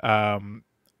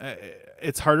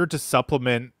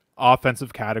supplement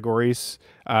offensive categories,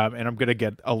 and I'm going to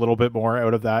get a little bit more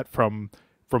out of that from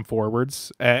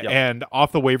forwards. And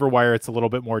off the waiver wire, it's a little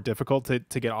bit more difficult to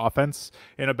get offense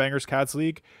in a Bangers Cats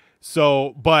league.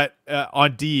 So, but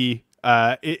on D,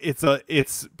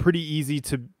 it's pretty easy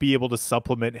to be able to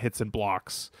supplement hits and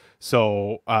blocks.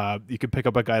 So you can pick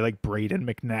up a guy like Braden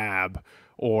McNabb,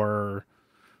 or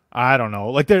I don't know,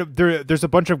 like there's a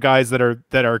bunch of guys that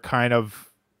are kind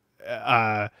of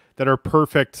that are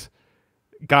perfect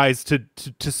guys to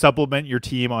supplement your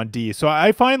team on D. So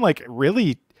I find like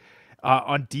really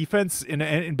on defense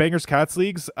in Bangers Cats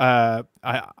leagues,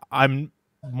 I'm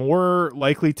more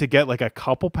likely to get like a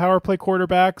couple power play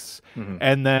quarterbacks,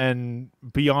 and then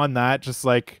beyond that, just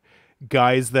like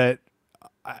guys that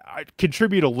I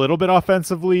contribute a little bit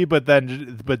offensively, but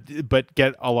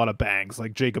get a lot of bangs,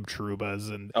 like Jacob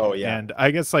Trubas and I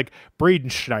guess like Braden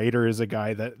Schneider is a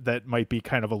guy that might be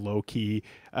kind of a low key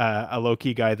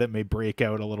guy that may break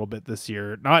out a little bit this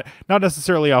year. Not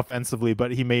necessarily offensively,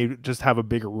 but he may just have a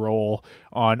bigger role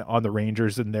on the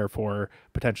Rangers and therefore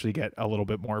potentially get a little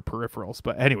bit more peripherals.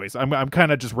 But anyways, I'm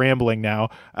kind of just rambling now.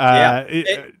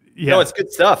 No, it's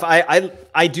good stuff.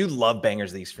 I do love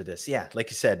bangers leagues for this. Yeah, like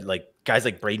you said, like guys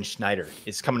like Braden Schneider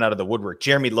is coming out of the woodwork.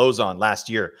 Jeremy Lozon last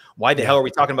year. Why the hell are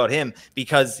we talking about him?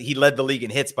 Because he led the league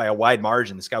in hits by a wide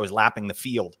margin. This guy was lapping the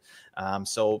field.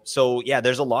 So yeah,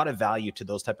 there's a lot of value to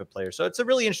those type of players. So it's a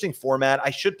really interesting format. I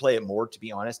should play it more, to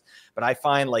be honest, but I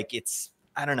find like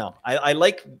I don't know. I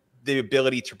like the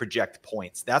ability to project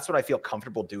points. That's what I feel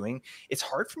comfortable doing. It's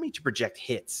hard for me to project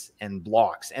hits and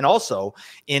blocks. And also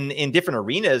in different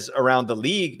arenas around the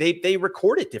league, they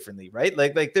record it differently, right?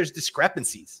 Like there's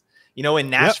discrepancies. You know, in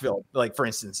Nashville, like for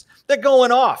instance, they're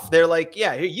going off. They're like,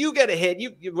 yeah, you get a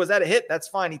hit. Was that a hit? That's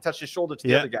fine. He touched his shoulder to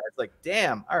the other guy. It's like,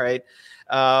 damn. All right.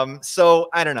 So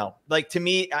I don't know. Like to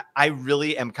me, I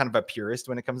really am kind of a purist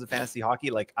when it comes to fantasy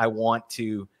hockey. Like I want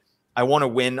to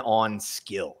win on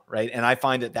skill, right? And I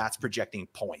find that that's projecting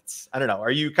points. I don't know. Are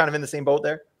you kind of in the same boat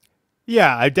there?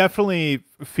 Yeah, I definitely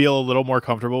feel a little more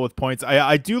comfortable with points.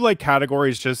 I do like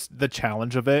categories, just the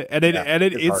challenge of it, and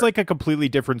it's like a completely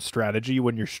different strategy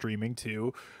when you're streaming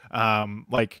too.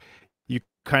 Like you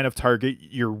kind of target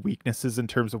your weaknesses in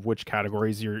terms of which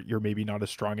categories you're maybe not as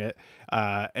strong at.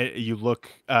 You look,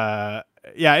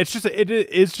 it's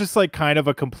just like kind of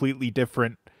a completely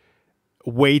different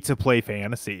way to play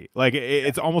fantasy. Like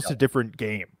it's almost a different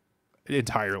game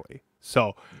entirely.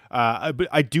 So but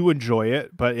I do enjoy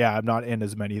it, but yeah, I'm not in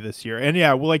as many this year. And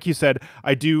yeah, well, like you said,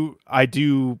 I do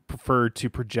prefer to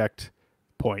project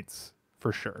points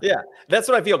for sure. Yeah, that's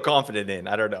what I feel confident in.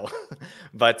 I don't know.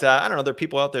 But I don't know. There are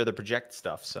people out there that project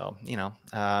stuff. So, you know,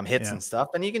 hits and stuff.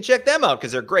 And you can check them out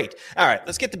because they're great. All right,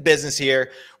 let's get to business here.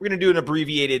 We're going to do an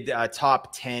abbreviated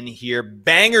top 10 here.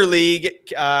 Banger League,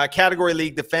 category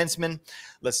league defenseman.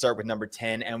 Let's start with number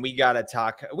 10. And we got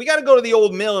to go to the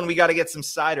old mill and we got to get some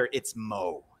cider. It's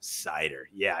Mo Seider.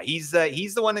 Yeah, he's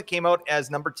the one that came out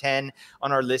as number 10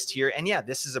 on our list here. And yeah,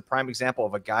 this is a prime example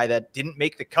of a guy that didn't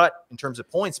make the cut in terms of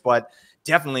points, but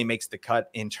definitely makes the cut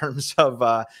in terms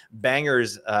of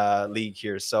bangers league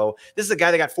here. So this is a guy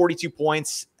that got 42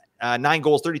 points, 9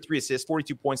 goals, 33 assists,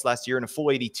 42 points last year in a full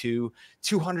 82,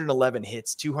 211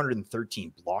 hits,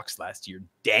 213 blocks last year.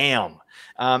 Damn.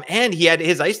 And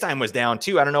his ice time was down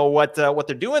too. I don't know what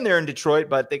they're doing there in Detroit,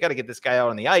 but they got to get this guy out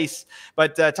on the ice.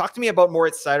 But talk to me about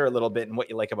Moritz Seider a little bit and what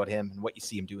you like about him and what you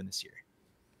see him doing this year.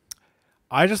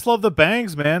 I just love the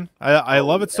bangs, man. I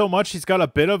love it so much. He's got a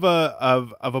bit of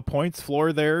a points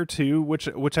floor there too,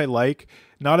 which I like.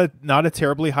 Not a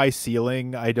terribly high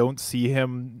ceiling. I don't see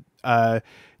him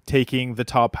taking the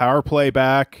top power play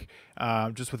back,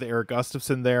 just with Erik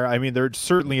Gustafsson there. I mean, there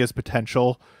certainly is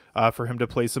potential for him to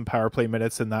play some power play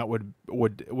minutes, and that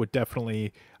would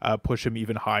definitely push him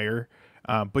even higher.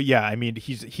 But yeah, I mean,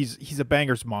 he's a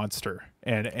bangers monster,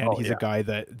 and he's a guy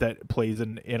that plays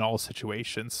in all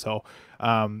situations. So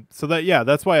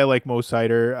that's why I like Mo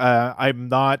Seider. I'm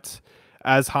not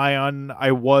as high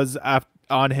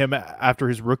on him after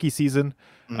his rookie season.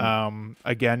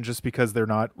 Again, just because they're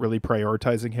not really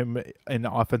prioritizing him in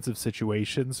offensive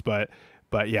situations, but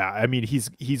yeah, I mean,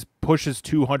 he's pushes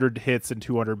 200 hits and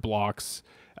 200 blocks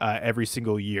every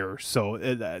single year, so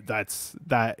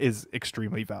that is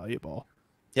extremely valuable.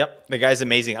 Yep, the guy's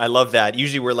amazing. I love that.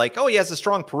 Usually we're like, oh, he has a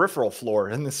strong peripheral floor.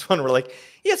 And this one we're like,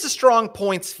 he has a strong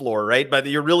points floor, right? But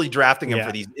you're really drafting him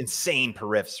for these insane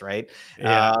periffs, right?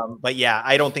 Yeah. But yeah,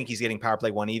 I don't think he's getting power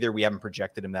play 1 either. We haven't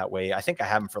projected him that way. I think I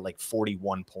have him for like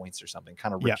 41 points or something,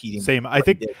 kind of repeating. Same. I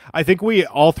think we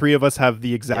all three of us have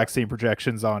the exact same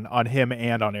projections on him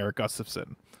and on Erik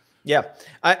Gustafsson. Yeah,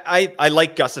 I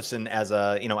like Gustafsson as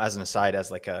an aside,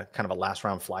 as like a kind of a last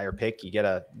round flyer pick. You get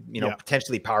a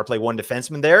potentially power play 1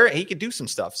 defenseman there. He could do some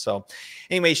stuff. So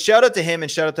anyway, shout out to him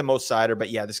and shout out to Mo Seider.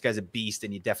 But yeah, this guy's a beast,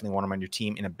 and you definitely want him on your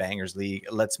team in a bangers league.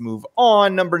 Let's move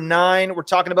on. Number 9, we're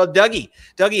talking about Dougie.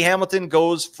 Dougie Hamilton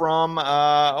goes from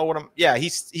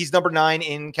he's number 9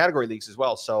 in category leagues as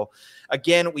well. So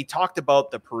again, we talked about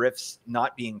the periffs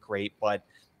not being great, but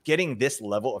getting this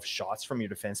level of shots from your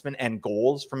defenseman and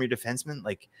goals from your defenseman,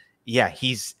 like, yeah,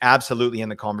 he's absolutely in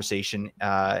the conversation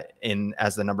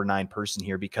as the number 9 person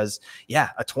here, because yeah,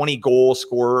 a 20 goal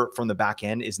scorer from the back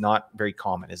end is not very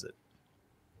common, is it?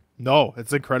 No,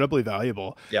 it's incredibly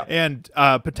valuable. Yeah. And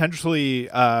potentially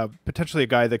a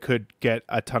guy that could get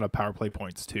a ton of power play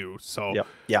points too. So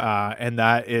and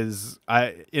that is,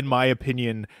 in my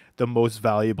opinion, the most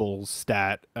valuable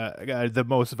stat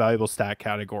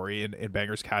category in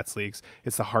Bangers Cats leagues.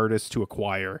 It's the hardest to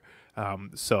acquire.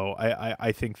 So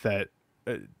I think that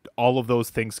all of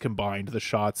those things combined, the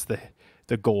shots,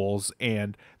 the goals,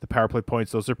 and the power play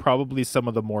points, those are probably some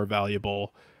of the more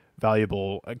valuable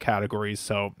categories.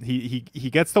 So he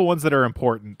gets the ones that are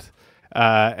important,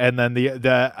 and then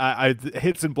the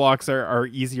hits and blocks are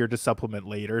easier to supplement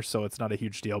later, so it's not a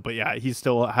huge deal. But yeah, he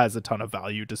still has a ton of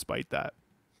value despite that.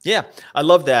 Yeah, I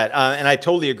love that, and I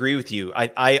totally agree with you.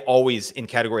 I always in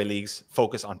category leagues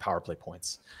focus on power play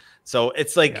points. So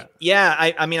it's like,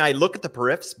 I mean, I look at the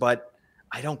periffs, but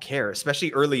I don't care,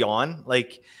 especially early on.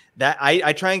 Like that,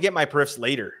 I try and get my periffs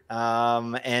later,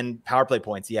 and power play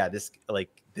points. Yeah,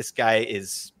 This guy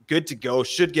is good to go.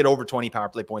 Should get over 20 power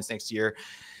play points next year.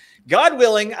 God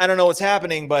willing, I don't know what's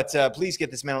happening, but please get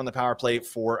this man on the power play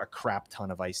for a crap ton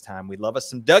of ice time. We'd love us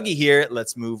some Dougie here.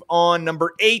 Let's move on.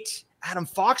 Number 8, Adam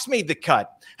Fox made the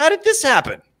cut. How did this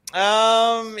happen?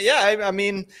 I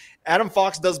mean, Adam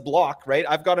Fox does block, right?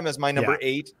 I've got him as my number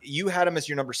 8. You had him as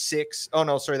your number 6. Oh,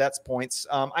 no, sorry, that's points.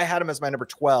 I had him as my number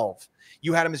 12.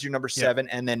 You had him as your number 7,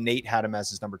 and then Nate had him as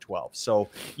his number 12. So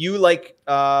you like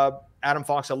Adam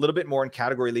Fox a little bit more in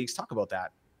category leagues. Talk about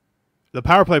that. The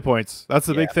power play points. That's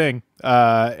the big thing.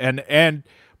 And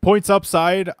points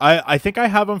upside. I think I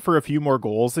have him for a few more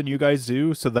goals than you guys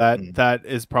do. So that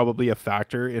is probably a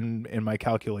factor in my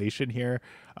calculation here.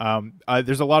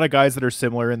 There's a lot of guys that are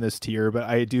similar in this tier, but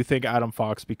I do think Adam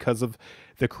Fox, because of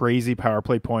the crazy power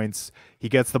play points, he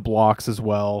gets the blocks as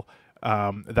well.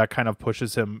 That kind of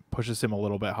pushes him a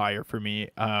little bit higher for me.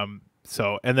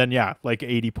 So, and then, like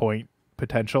 80 point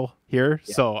potential here.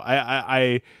 Yeah. So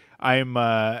I'm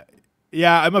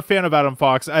a fan of Adam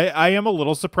Fox. I am a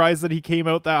little surprised that he came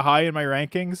out that high in my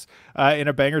rankings in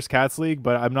a Bangers Cats league,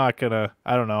 but I'm not gonna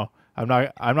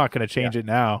change it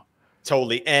now.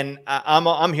 Totally. And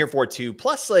I'm here for it too.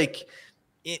 Plus, like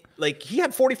he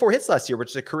had 44 hits last year, which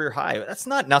is a career high. That's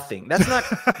not nothing. That's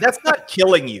not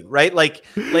killing you, right? Like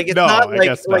it's not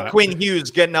like Quinn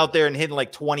Hughes getting out there and hitting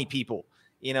like 20 people.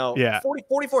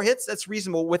 44 hits, that's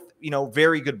reasonable with,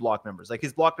 very good block numbers. Like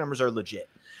his block numbers are legit.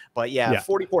 But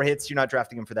 44 hits, you're not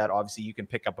drafting him for that. Obviously, you can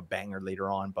pick up a banger later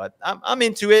on, but I'm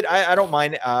into it. I don't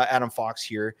mind Adam Fox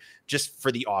here just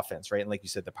for the offense, right? And like you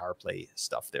said, the power play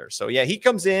stuff there. So he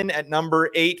comes in at number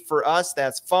 8 for us.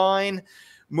 That's fine.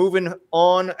 Moving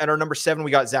on at our number 7, we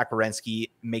got Zach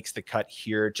Werenski makes the cut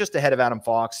here, just ahead of Adam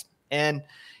Fox. And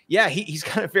he's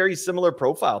got a very similar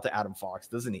profile to Adam Fox,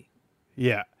 doesn't he?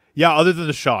 Yeah. Yeah, other than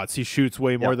the shots, he shoots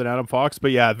way more than Adam Fox,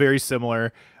 but very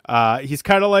similar. He's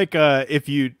kind of like if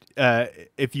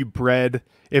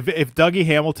Dougie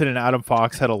Hamilton and Adam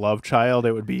Fox had a love child,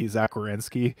 it would be Zach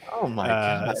Werenski. Oh my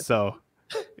God! So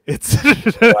it's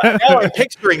now I'm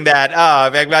picturing that.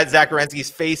 I've got Zach Werenski's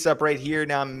face up right here.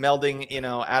 Now I'm melding,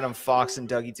 Adam Fox and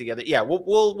Dougie together. Yeah,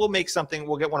 we'll make something.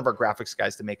 We'll get one of our graphics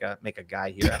guys to make a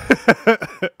guy here.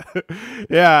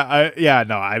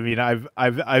 I mean,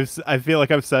 I feel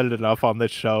like I've said it enough on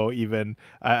this show. Even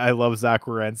I love Zach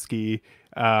Werenski.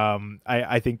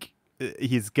 I think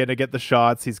he's gonna get the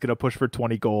shots. He's gonna push for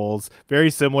 20 goals. Very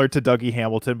similar to Dougie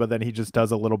Hamilton, but then he just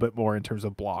does a little bit more in terms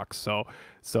of blocks.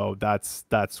 So that's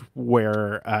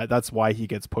where that's why he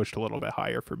gets pushed a little bit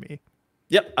higher for me.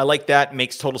 Yep, I like that.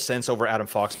 Makes total sense over Adam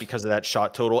Fox because of that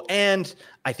shot total, and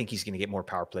I think he's going to get more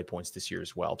power play points this year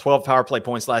as well. 12 power play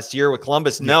points last year with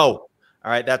Columbus. No. All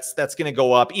right, that's going to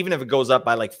go up. Even if it goes up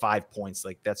by like 5 points,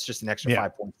 like that's just an extra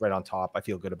 5 points right on top. I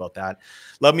feel good about that.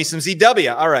 Love me some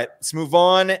ZW. All right, let's move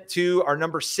on to our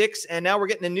number 6, and now we're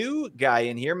getting a new guy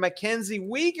in here. Mackenzie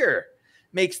Weegar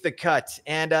makes the cut,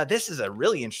 and this is a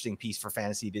really interesting piece for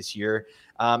fantasy this year,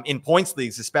 in points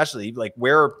leagues especially. Like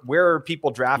where are people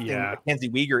drafting Mackenzie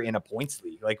Weegar in a points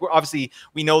league? Like obviously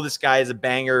we know this guy is a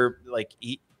banger, like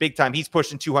big time. He's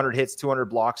pushing 200 hits, 200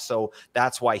 blocks, so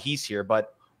that's why he's here.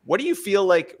 But what do you feel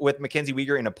like with Mackenzie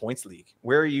Weegar in a points league?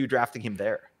 Where are you drafting him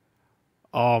there?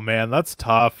 Oh man, that's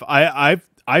tough.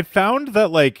 I've found that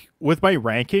like with my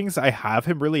rankings, I have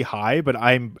him really high, but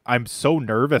I'm so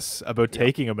nervous about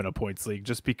taking him in a points league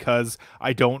just because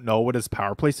I don't know what his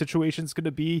power play situation is going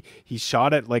to be. He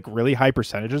shot at like really high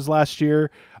percentages last year.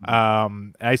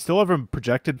 And I still have him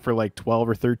projected for like 12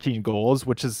 or 13 goals,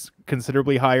 which is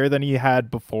considerably higher than he had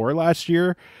before last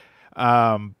year.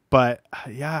 But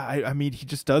I mean, he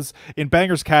just does in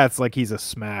Bangers Cats. Like he's a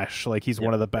smash. Like he's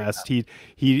one of the best. He's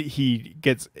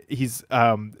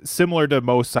similar to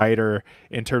Mo Sider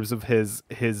in terms of his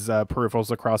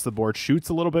peripherals across the board. Shoots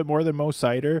a little bit more than Mo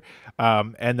Sider.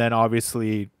 And then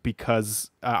obviously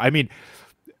because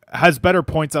has better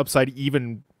points upside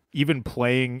even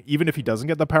playing, even if he doesn't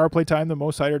get the power play time that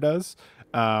Mo Sider does.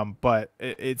 But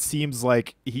it seems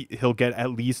like he'll get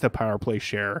at least a power play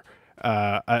share.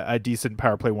 A decent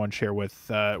power play 1 share with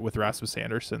Rasmus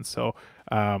Andersson. So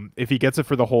if he gets it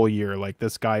for the whole year, like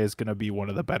this guy is going to be one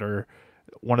of the better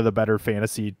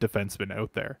fantasy defensemen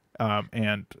out there.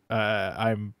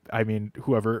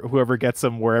 Whoever gets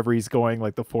him wherever he's going,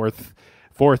 like the fourth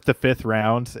to fifth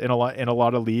round in a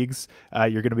lot of leagues,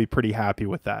 you're going to be pretty happy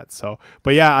with that. So,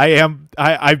 but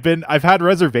I've had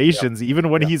reservations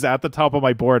even when he's at the top of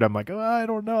my board. I'm like, I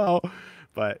don't know.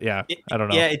 But I don't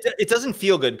know. Yeah, it doesn't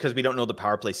feel good because we don't know the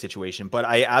power play situation. But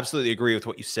I absolutely agree with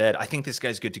what you said. I think this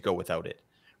guy's good to go without it,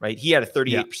 right? He had a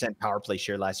 38% power play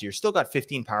share last year. Still got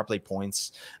 15 power play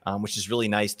points, which is really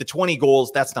nice. The 20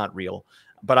 goals, that's not real.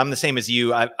 but I'm the same as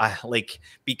you. I like,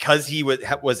 because he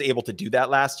was able to do that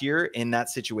last year in that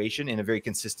situation, in a very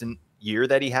consistent year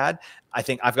that he had. I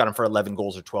think I've got him for 11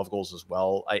 goals or 12 goals as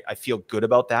well. I feel good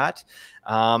about that.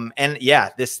 And yeah,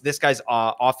 this guy's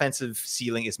offensive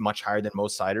ceiling is much higher than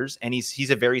most siders, and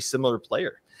he's a very similar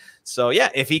player. So yeah,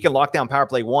 if he can lock down power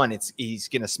play 1, he's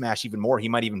going to smash even more. He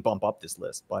might even bump up this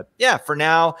list. But yeah, for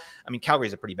now, I mean,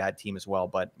 Calgary's a pretty bad team as well,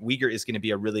 but Weegar is going to be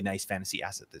a really nice fantasy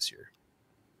asset this year.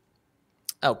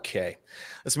 Okay,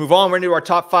 let's move on. We're into our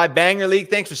top 5 banger league.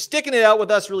 Thanks for sticking it out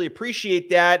with us. Really appreciate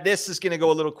that. This is going to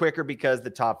go a little quicker because the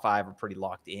top 5 are pretty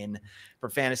locked in for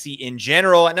fantasy in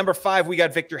general. At number 5, we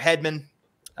got Victor Hedman.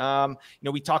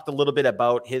 We talked a little bit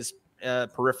about his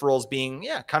peripherals being,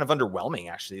 kind of underwhelming,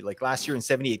 actually. Like last year in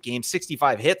 78 games,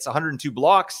 65 hits, 102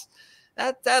 blocks.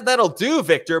 That'll do,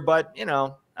 Victor. But,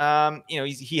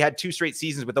 he had 2 straight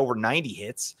seasons with over 90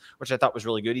 hits, which I thought was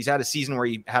really good. He's had a season where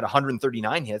he had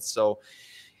 139 hits. So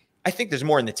I think there's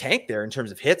more in the tank there in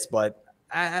terms of hits, but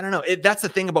I don't know. That's the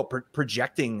thing about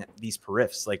projecting these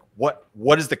periffs. Like,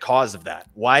 what is the cause of that?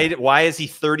 Why is he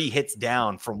 30 hits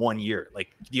down from 1 year?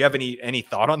 Like, do you have any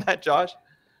thought on that, Josh?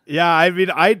 Yeah, I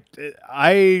mean,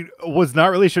 I was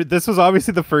not really sure. This was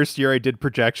obviously the first year I did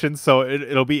projections, so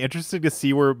it'll be interesting to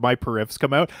see where my periffs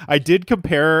come out. I did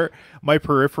compare my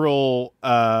peripheral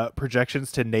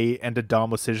projections to Nate and to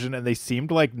Dom Lecision, and they seemed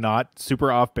like not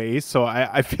super off base, so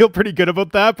I feel pretty good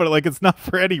about that, but like it's not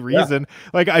for any reason. Yeah.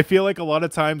 Like I feel like a lot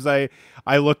of times I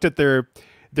looked at their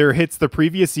hits the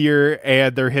previous year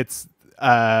and their hits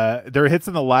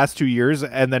in the last 2 years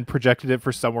and then projected it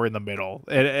for somewhere in the middle,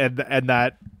 and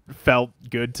that felt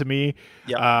good to me.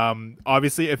 Yep.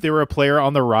 Obviously if they were a player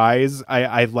on the rise,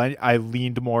 I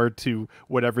leaned more to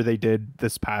whatever they did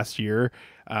this past year.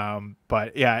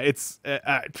 But yeah, it's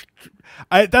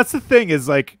that's the thing is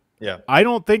like, I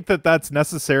don't think that's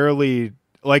necessarily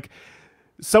like,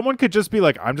 someone could just be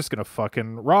like, I'm just going to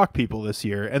fucking rock people this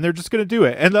year, and they're just going to do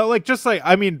it. And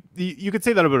I mean, you could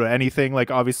say that about anything.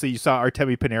 Like, obviously you saw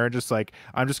Artemi Panarin just like,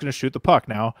 I'm just going to shoot the puck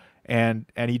now. And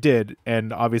he did.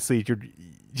 And obviously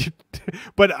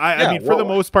but I mean, for the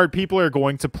most part, people are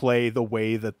going to play the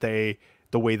way that they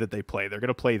play. They're going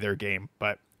to play their game.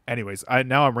 But anyways,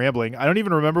 now I'm rambling. I don't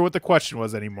even remember what the question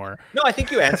was anymore. No, I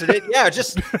think you answered it. Yeah,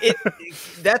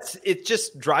 it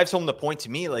just drives home the point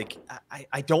to me. Like,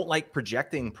 I don't like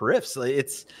projecting periffs.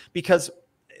 It's because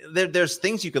there's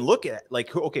things you can look at. Like,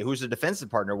 who's the defensive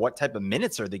partner? What type of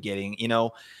minutes are they getting?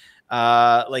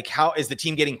 Like, how is the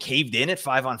team getting caved in at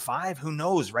 5-on-5? Who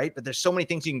knows, right? But there's so many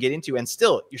things you can get into, and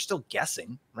you're still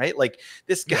guessing, right? Like,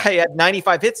 this guy had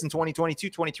 95 hits in 2022,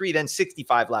 23, then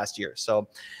 65 last year. So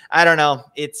I don't know.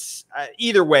 It's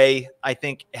either way. I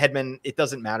think Hedman, it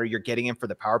doesn't matter. You're getting him for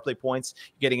the power play points.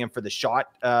 You're getting him for the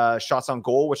shots on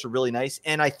goal, which are really nice.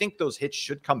 And I think those hits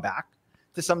should come back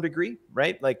to some degree,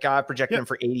 right? Like, I projected him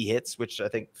for 80 hits, which I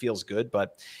think feels good.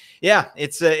 But yeah,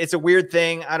 it's a weird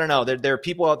thing. I don't know. There are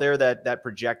people out there that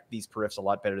project these periffs a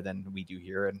lot better than we do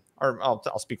here. Or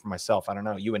I'll speak for myself. I don't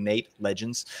know. You and Nate,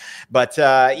 legends. But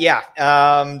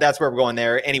that's where we're going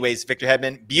there. Anyways, Victor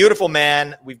Hedman, beautiful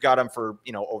man. We've got him for,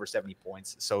 over 70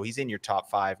 points. So he's in your top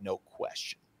 5, no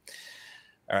question.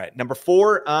 All right, number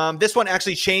 4. This one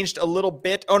actually changed a little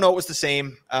bit. Oh, no, it was the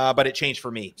same, but it changed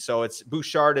for me. So it's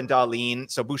Bouchard and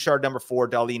Dahlin. So Bouchard number 4,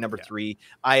 Dahlin number 3.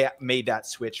 I made that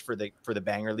switch for the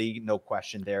banger league, no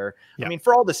question there. I mean,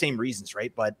 for all the same reasons,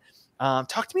 right? But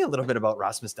talk to me a little bit about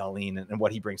Rasmus Dahlin and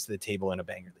what he brings to the table in a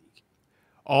banger league.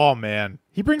 Oh man,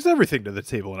 he brings everything to the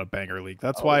table in a banger league.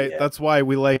 That's why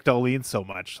we like Dahlin so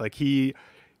much. Like he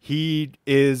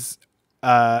is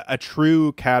a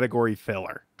true category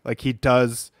filler. Like, he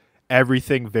does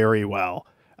everything very well.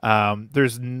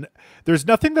 There's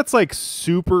nothing that's like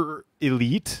super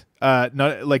elite.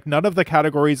 None of the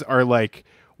categories are like,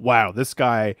 wow, this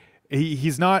guy,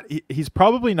 he's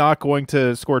probably not going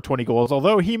to score 20 goals,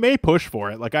 although he may push for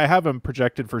it. Like, I have him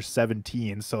projected for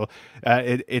 17. So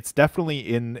it's definitely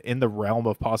in the realm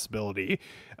of possibility.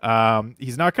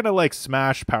 He's not going to like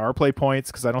smash power play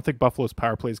points, because I don't think Buffalo's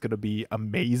power play is going to be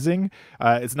amazing.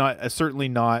 It's certainly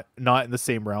not in the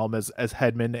same realm as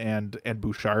Hedman and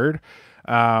Bouchard.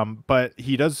 But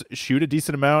he does shoot a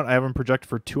decent amount. I have him projected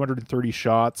for 230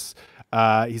 shots.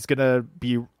 He's going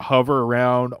to hover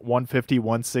around 150,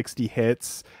 160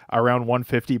 hits, around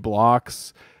 150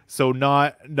 blocks. So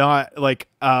not like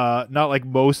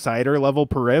Mo Sider level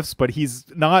periffs, but he's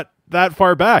not that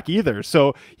far back either.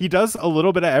 So he does a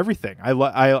little bit of everything. I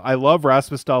love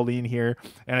Rasmus Dahlin here,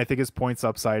 and I think his points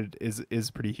upside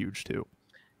is pretty huge too.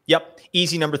 Yep,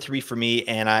 easy number 3 for me,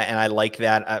 and I like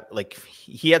that. Like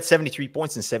he had 73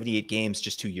 points in 78 games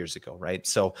just 2 years ago, right?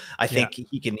 So I think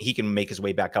he can make his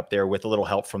way back up there with a little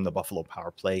help from the Buffalo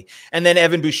power play. And then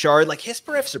Evan Bouchard, like his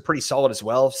perfs are pretty solid as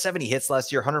well. 70 hits last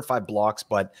year, 105 blocks,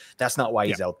 but that's not why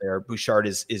he's out there. Bouchard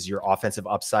is your offensive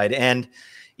upside, and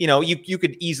you know, you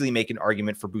could easily make an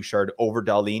argument for Bouchard over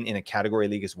Dahlin in a category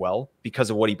league as well because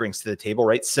of what he brings to the table,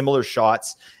 right? Similar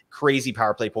shots, crazy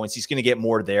power play points. He's going to get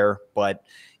more there, but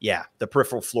yeah, the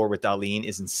peripheral floor with Dahlin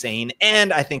is insane.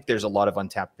 And I think there's a lot of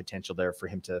untapped potential there for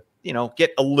him to, you know,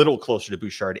 get a little closer to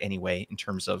Bouchard anyway in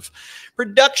terms of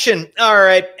production. All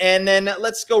right. And then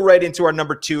let's go right into our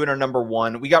number 2 and our number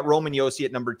 1. We got Roman Josi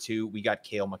at number 2. We got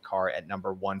Cale Makar at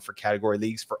number 1 for category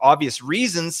leagues for obvious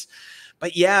reasons.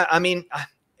 But yeah, I mean,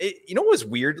 you know what was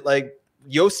weird? Like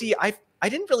Josi, I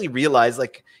didn't really realize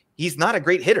like he's not a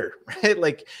great hitter, right?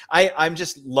 Like I'm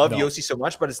just love Josi so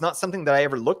much, but it's not something that I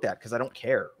ever looked at because I don't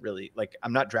care really. Like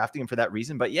I'm not drafting him for that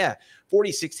reason. But yeah,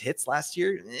 46 hits last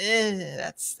year.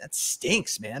 That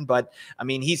stinks, man. But I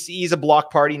mean, he's a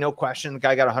block party, no question. The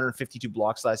guy got 152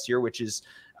 blocks last year, which is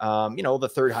you know, the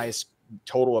 3rd highest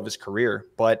total of his career.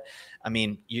 But I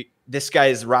mean, this guy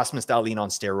is Rasmus Dahlin on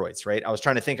steroids, right? I was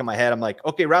trying to think in my head. I'm like,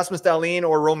 okay, Rasmus Dahlin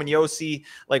or Roman Josi,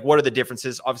 like what are the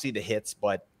differences? Obviously the hits,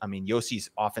 but I mean, Yosi's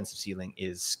offensive ceiling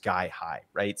is sky high,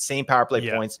 right? Same power play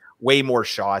points, way more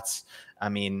shots. I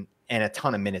mean, and a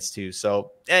ton of minutes too.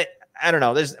 So I don't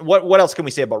know. There's what else can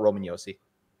we say about Roman Josi?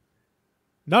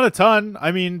 Not a ton.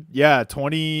 I mean, yeah,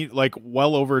 20, like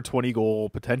well over 20 goal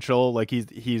potential. Like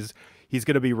he's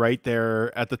going to be right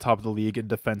there at the top of the league in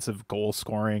defensive goal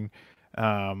scoring.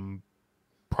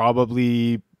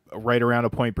 Probably right around a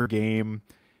point per game.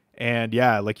 And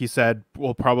yeah, like you said,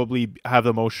 will probably have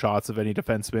the most shots of any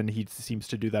defenseman. He seems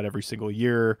to do that every single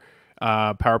year.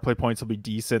 Power play points will be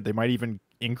decent. They might even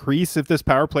increase if this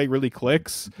power play really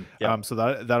clicks. So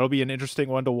that'll be an interesting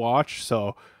one to watch.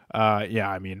 So yeah,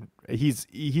 I mean, he's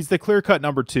the clear-cut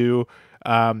number 2.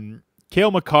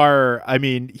 Cale Makar, I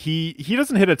mean, he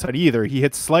doesn't hit a ton either. He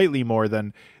hits slightly more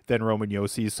than Roman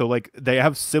Josi. So like they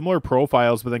have similar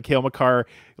profiles, but then Cale Makar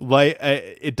like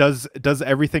it does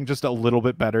everything just a little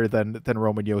bit better than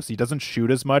Roman Josi. Doesn't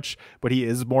shoot as much, but he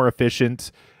is more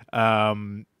efficient.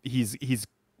 He's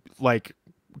like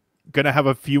gonna have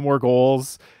a few more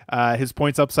goals. His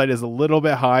points upside is a little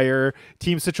bit higher.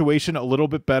 Team situation a little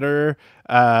bit better.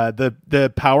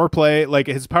 The power play, like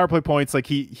his power play points, like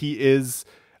he is.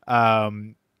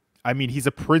 I mean, he's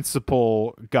a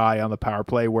principal guy on the power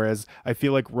play, whereas I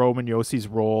feel like Roman Josi's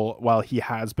role, while he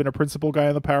has been a principal guy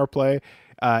on the power play,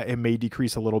 it may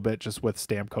decrease a little bit just with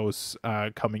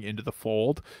Stamkos coming into the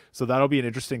fold. So that'll be an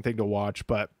interesting thing to watch.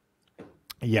 But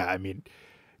yeah, I mean,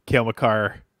 Cale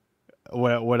Makar.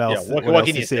 What else? Yeah, what else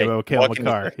can you say about Cale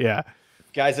Makar? Yeah.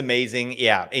 Guy's amazing.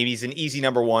 Yeah, he's an easy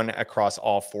number 1 across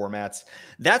all formats.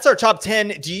 That's our top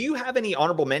 10. Do you have any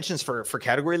honorable mentions for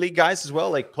category league guys as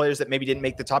well, like players that maybe didn't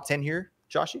make the top 10 here,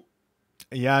 Joshy?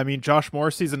 Yeah, I mean, Josh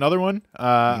Morrissey's another one.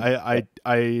 I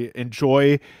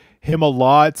enjoy him a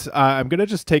lot. I'm gonna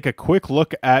just take a quick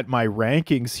look at my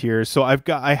rankings here. So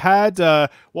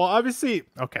obviously,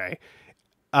 okay.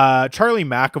 Charlie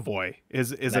McAvoy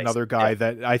is nice. Another guy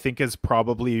that I think is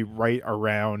probably right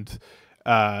around.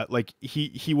 Like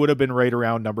he would have been right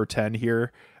around number 10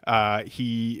 here.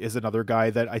 He is another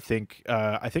guy that I think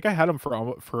I had him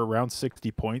for around 60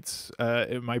 points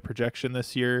in my projection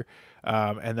this year.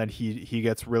 And then he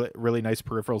gets really nice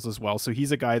peripherals as well. So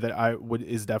he's a guy that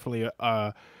is definitely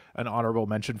an honorable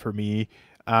mention for me.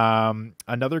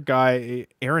 Another guy,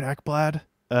 Aaron Ekblad,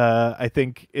 I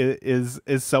think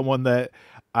is someone that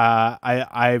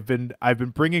I've been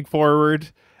bringing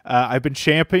forward. I've been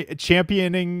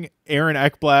championing Aaron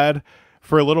Ekblad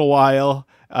for a little while.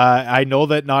 I know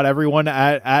that not everyone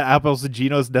at Apples and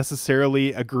Ginos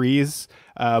necessarily agrees,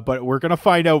 but we're gonna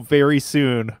find out very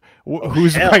soon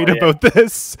who's right about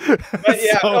this.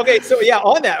 Yeah. Okay. So yeah,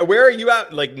 on that, where are you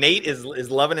at? Like Nate is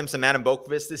loving him some Adam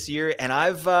Boqvist this year, and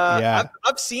I've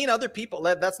seen other people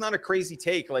that's not a crazy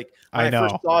take. Like when I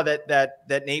first saw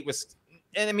that Nate was.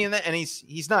 And I mean, and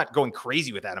he's not going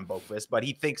crazy with Adam Boqvist, but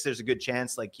he thinks there's a good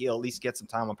chance like he'll at least get some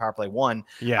time on power play 1.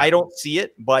 Yeah, I don't see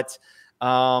it, but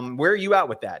where are you at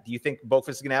with that? Do you think Boqvist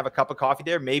is going to have a cup of coffee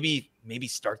there? Maybe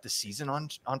start the season on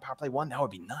power play 1. That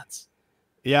would be nuts.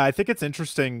 Yeah, I think it's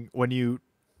interesting when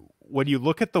when you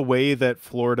look at the way that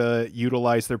Florida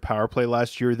utilized their power play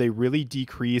last year, they really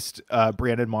decreased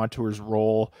Brandon Montour's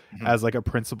role as like a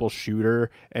principal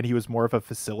shooter, and he was more of a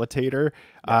facilitator.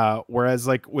 Whereas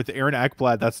like with Aaron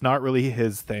Ekblad, that's not really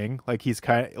his thing. Like he's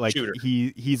kind of like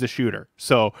he's a shooter.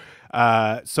 So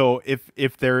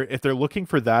if they're looking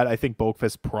for that, I think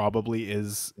Boqvist probably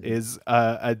is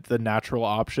the natural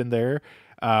option there.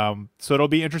 So it'll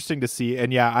be interesting to see.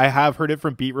 And yeah, I have heard it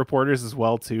from beat reporters as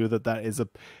well too, that is a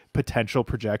potential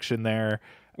projection there.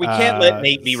 We can't let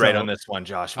Nate be right on this one,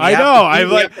 Josh. I know.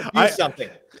 I something.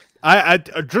 I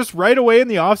just right away in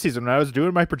the offseason when I was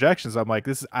doing my projections, I'm like,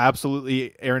 this is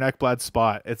absolutely Aaron Ekblad's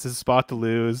spot. It's his spot to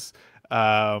lose.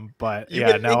 But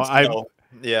yeah, no,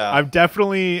 I'm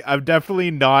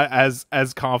definitely not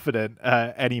as confident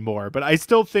anymore. But I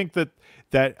still think that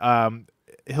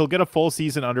he'll get a full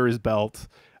season under his belt.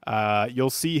 You'll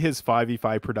see his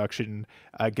 5v5 production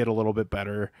get a little bit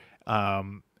better.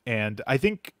 And I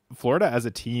think Florida as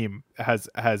a team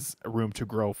has room to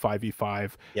grow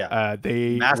 5v5. Yeah.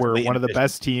 They were one of the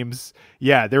best teams.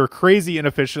 Yeah, they were crazy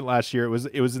inefficient last year.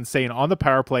 It was insane on the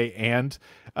power play and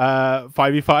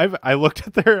 5v5. I looked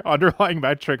at their underlying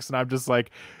metrics and I'm just like,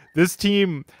 this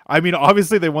team, I mean,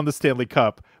 obviously they won the Stanley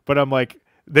Cup, but I'm like,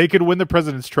 they could win the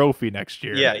President's Trophy next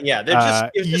year. Yeah.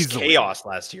 It was just chaos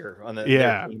last year on the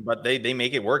team, but they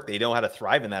make it work. They know how to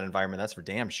thrive in that environment. That's for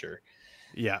damn sure.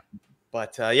 Yeah.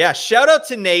 But yeah, shout out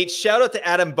to Nate. Shout out to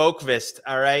Adam Boqvist.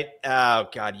 All right. Oh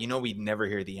God, we'd never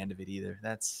hear the end of it either.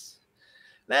 That's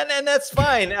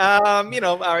fine. All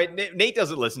right. Nate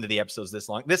doesn't listen to the episodes this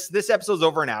long. This episode's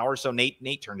over an hour, so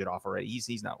Nate turned it off already.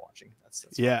 He's not watching. That's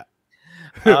yeah.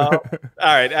 All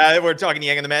right, we're talking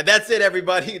Yang and the Man. That's it,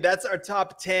 everybody. That's our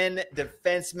top 10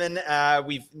 defensemen.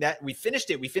 We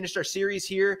finished it. We finished our series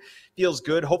here. Feels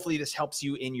good. Hopefully this helps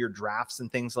you in your drafts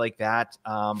and things like that.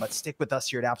 But stick with us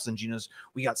here at Apples and Ginos.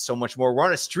 We got so much more. We're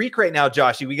on a streak right now,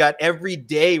 Joshy. We got every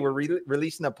day we're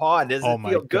releasing a pod. Does it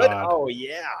feel good? Oh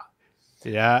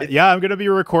yeah. I'm gonna be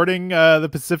recording the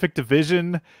Pacific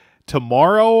Division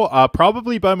tomorrow,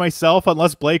 probably by myself,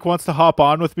 unless Blake wants to hop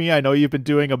on with me. I know you've been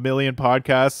doing a million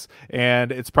podcasts,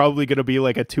 and it's probably going to be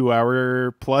like a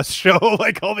 2-hour plus show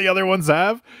like all the other ones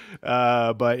have.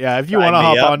 But yeah, if you want to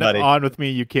hop on with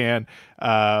me, you can.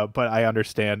 But I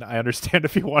understand.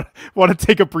 If you want to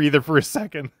take a breather for a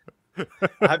second.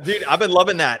 Dude, I've been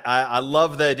loving that. I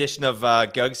love the addition of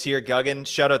Gugs here. Guggen,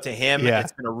 shout out to him. Yeah.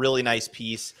 It's been a really nice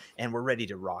piece, and we're ready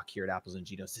to rock here at Apples and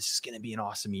Ginos. This is going to be an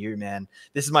awesome year, man.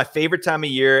 This is my favorite time of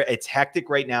year. It's hectic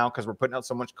right now because we're putting out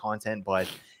so much content, but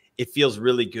it feels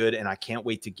really good, and I can't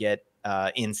wait to get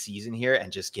in season here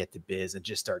and just get to biz and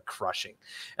just start crushing.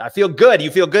 I feel good. You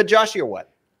feel good, Josh, or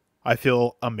what? I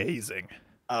feel amazing.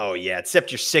 Oh, yeah,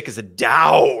 except you're sick as a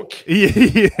dog.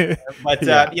 But,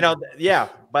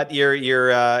 but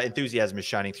your enthusiasm is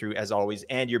shining through, as always,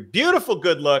 and your beautiful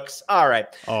good looks. All right.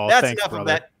 Oh, that's thanks, enough brother. of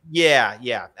that.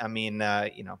 Yeah. I mean,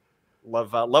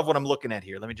 love what I'm looking at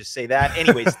here. Let me just say that.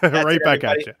 Anyways, right back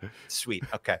at you. Sweet.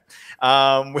 Okay.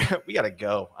 We got to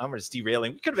go. I'm just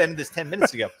derailing. We could have ended this 10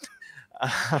 minutes ago.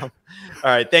 All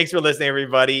right. Thanks for listening,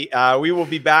 everybody. We will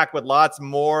be back with lots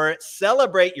more.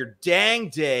 Celebrate your dang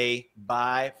day.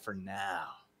 Bye for now.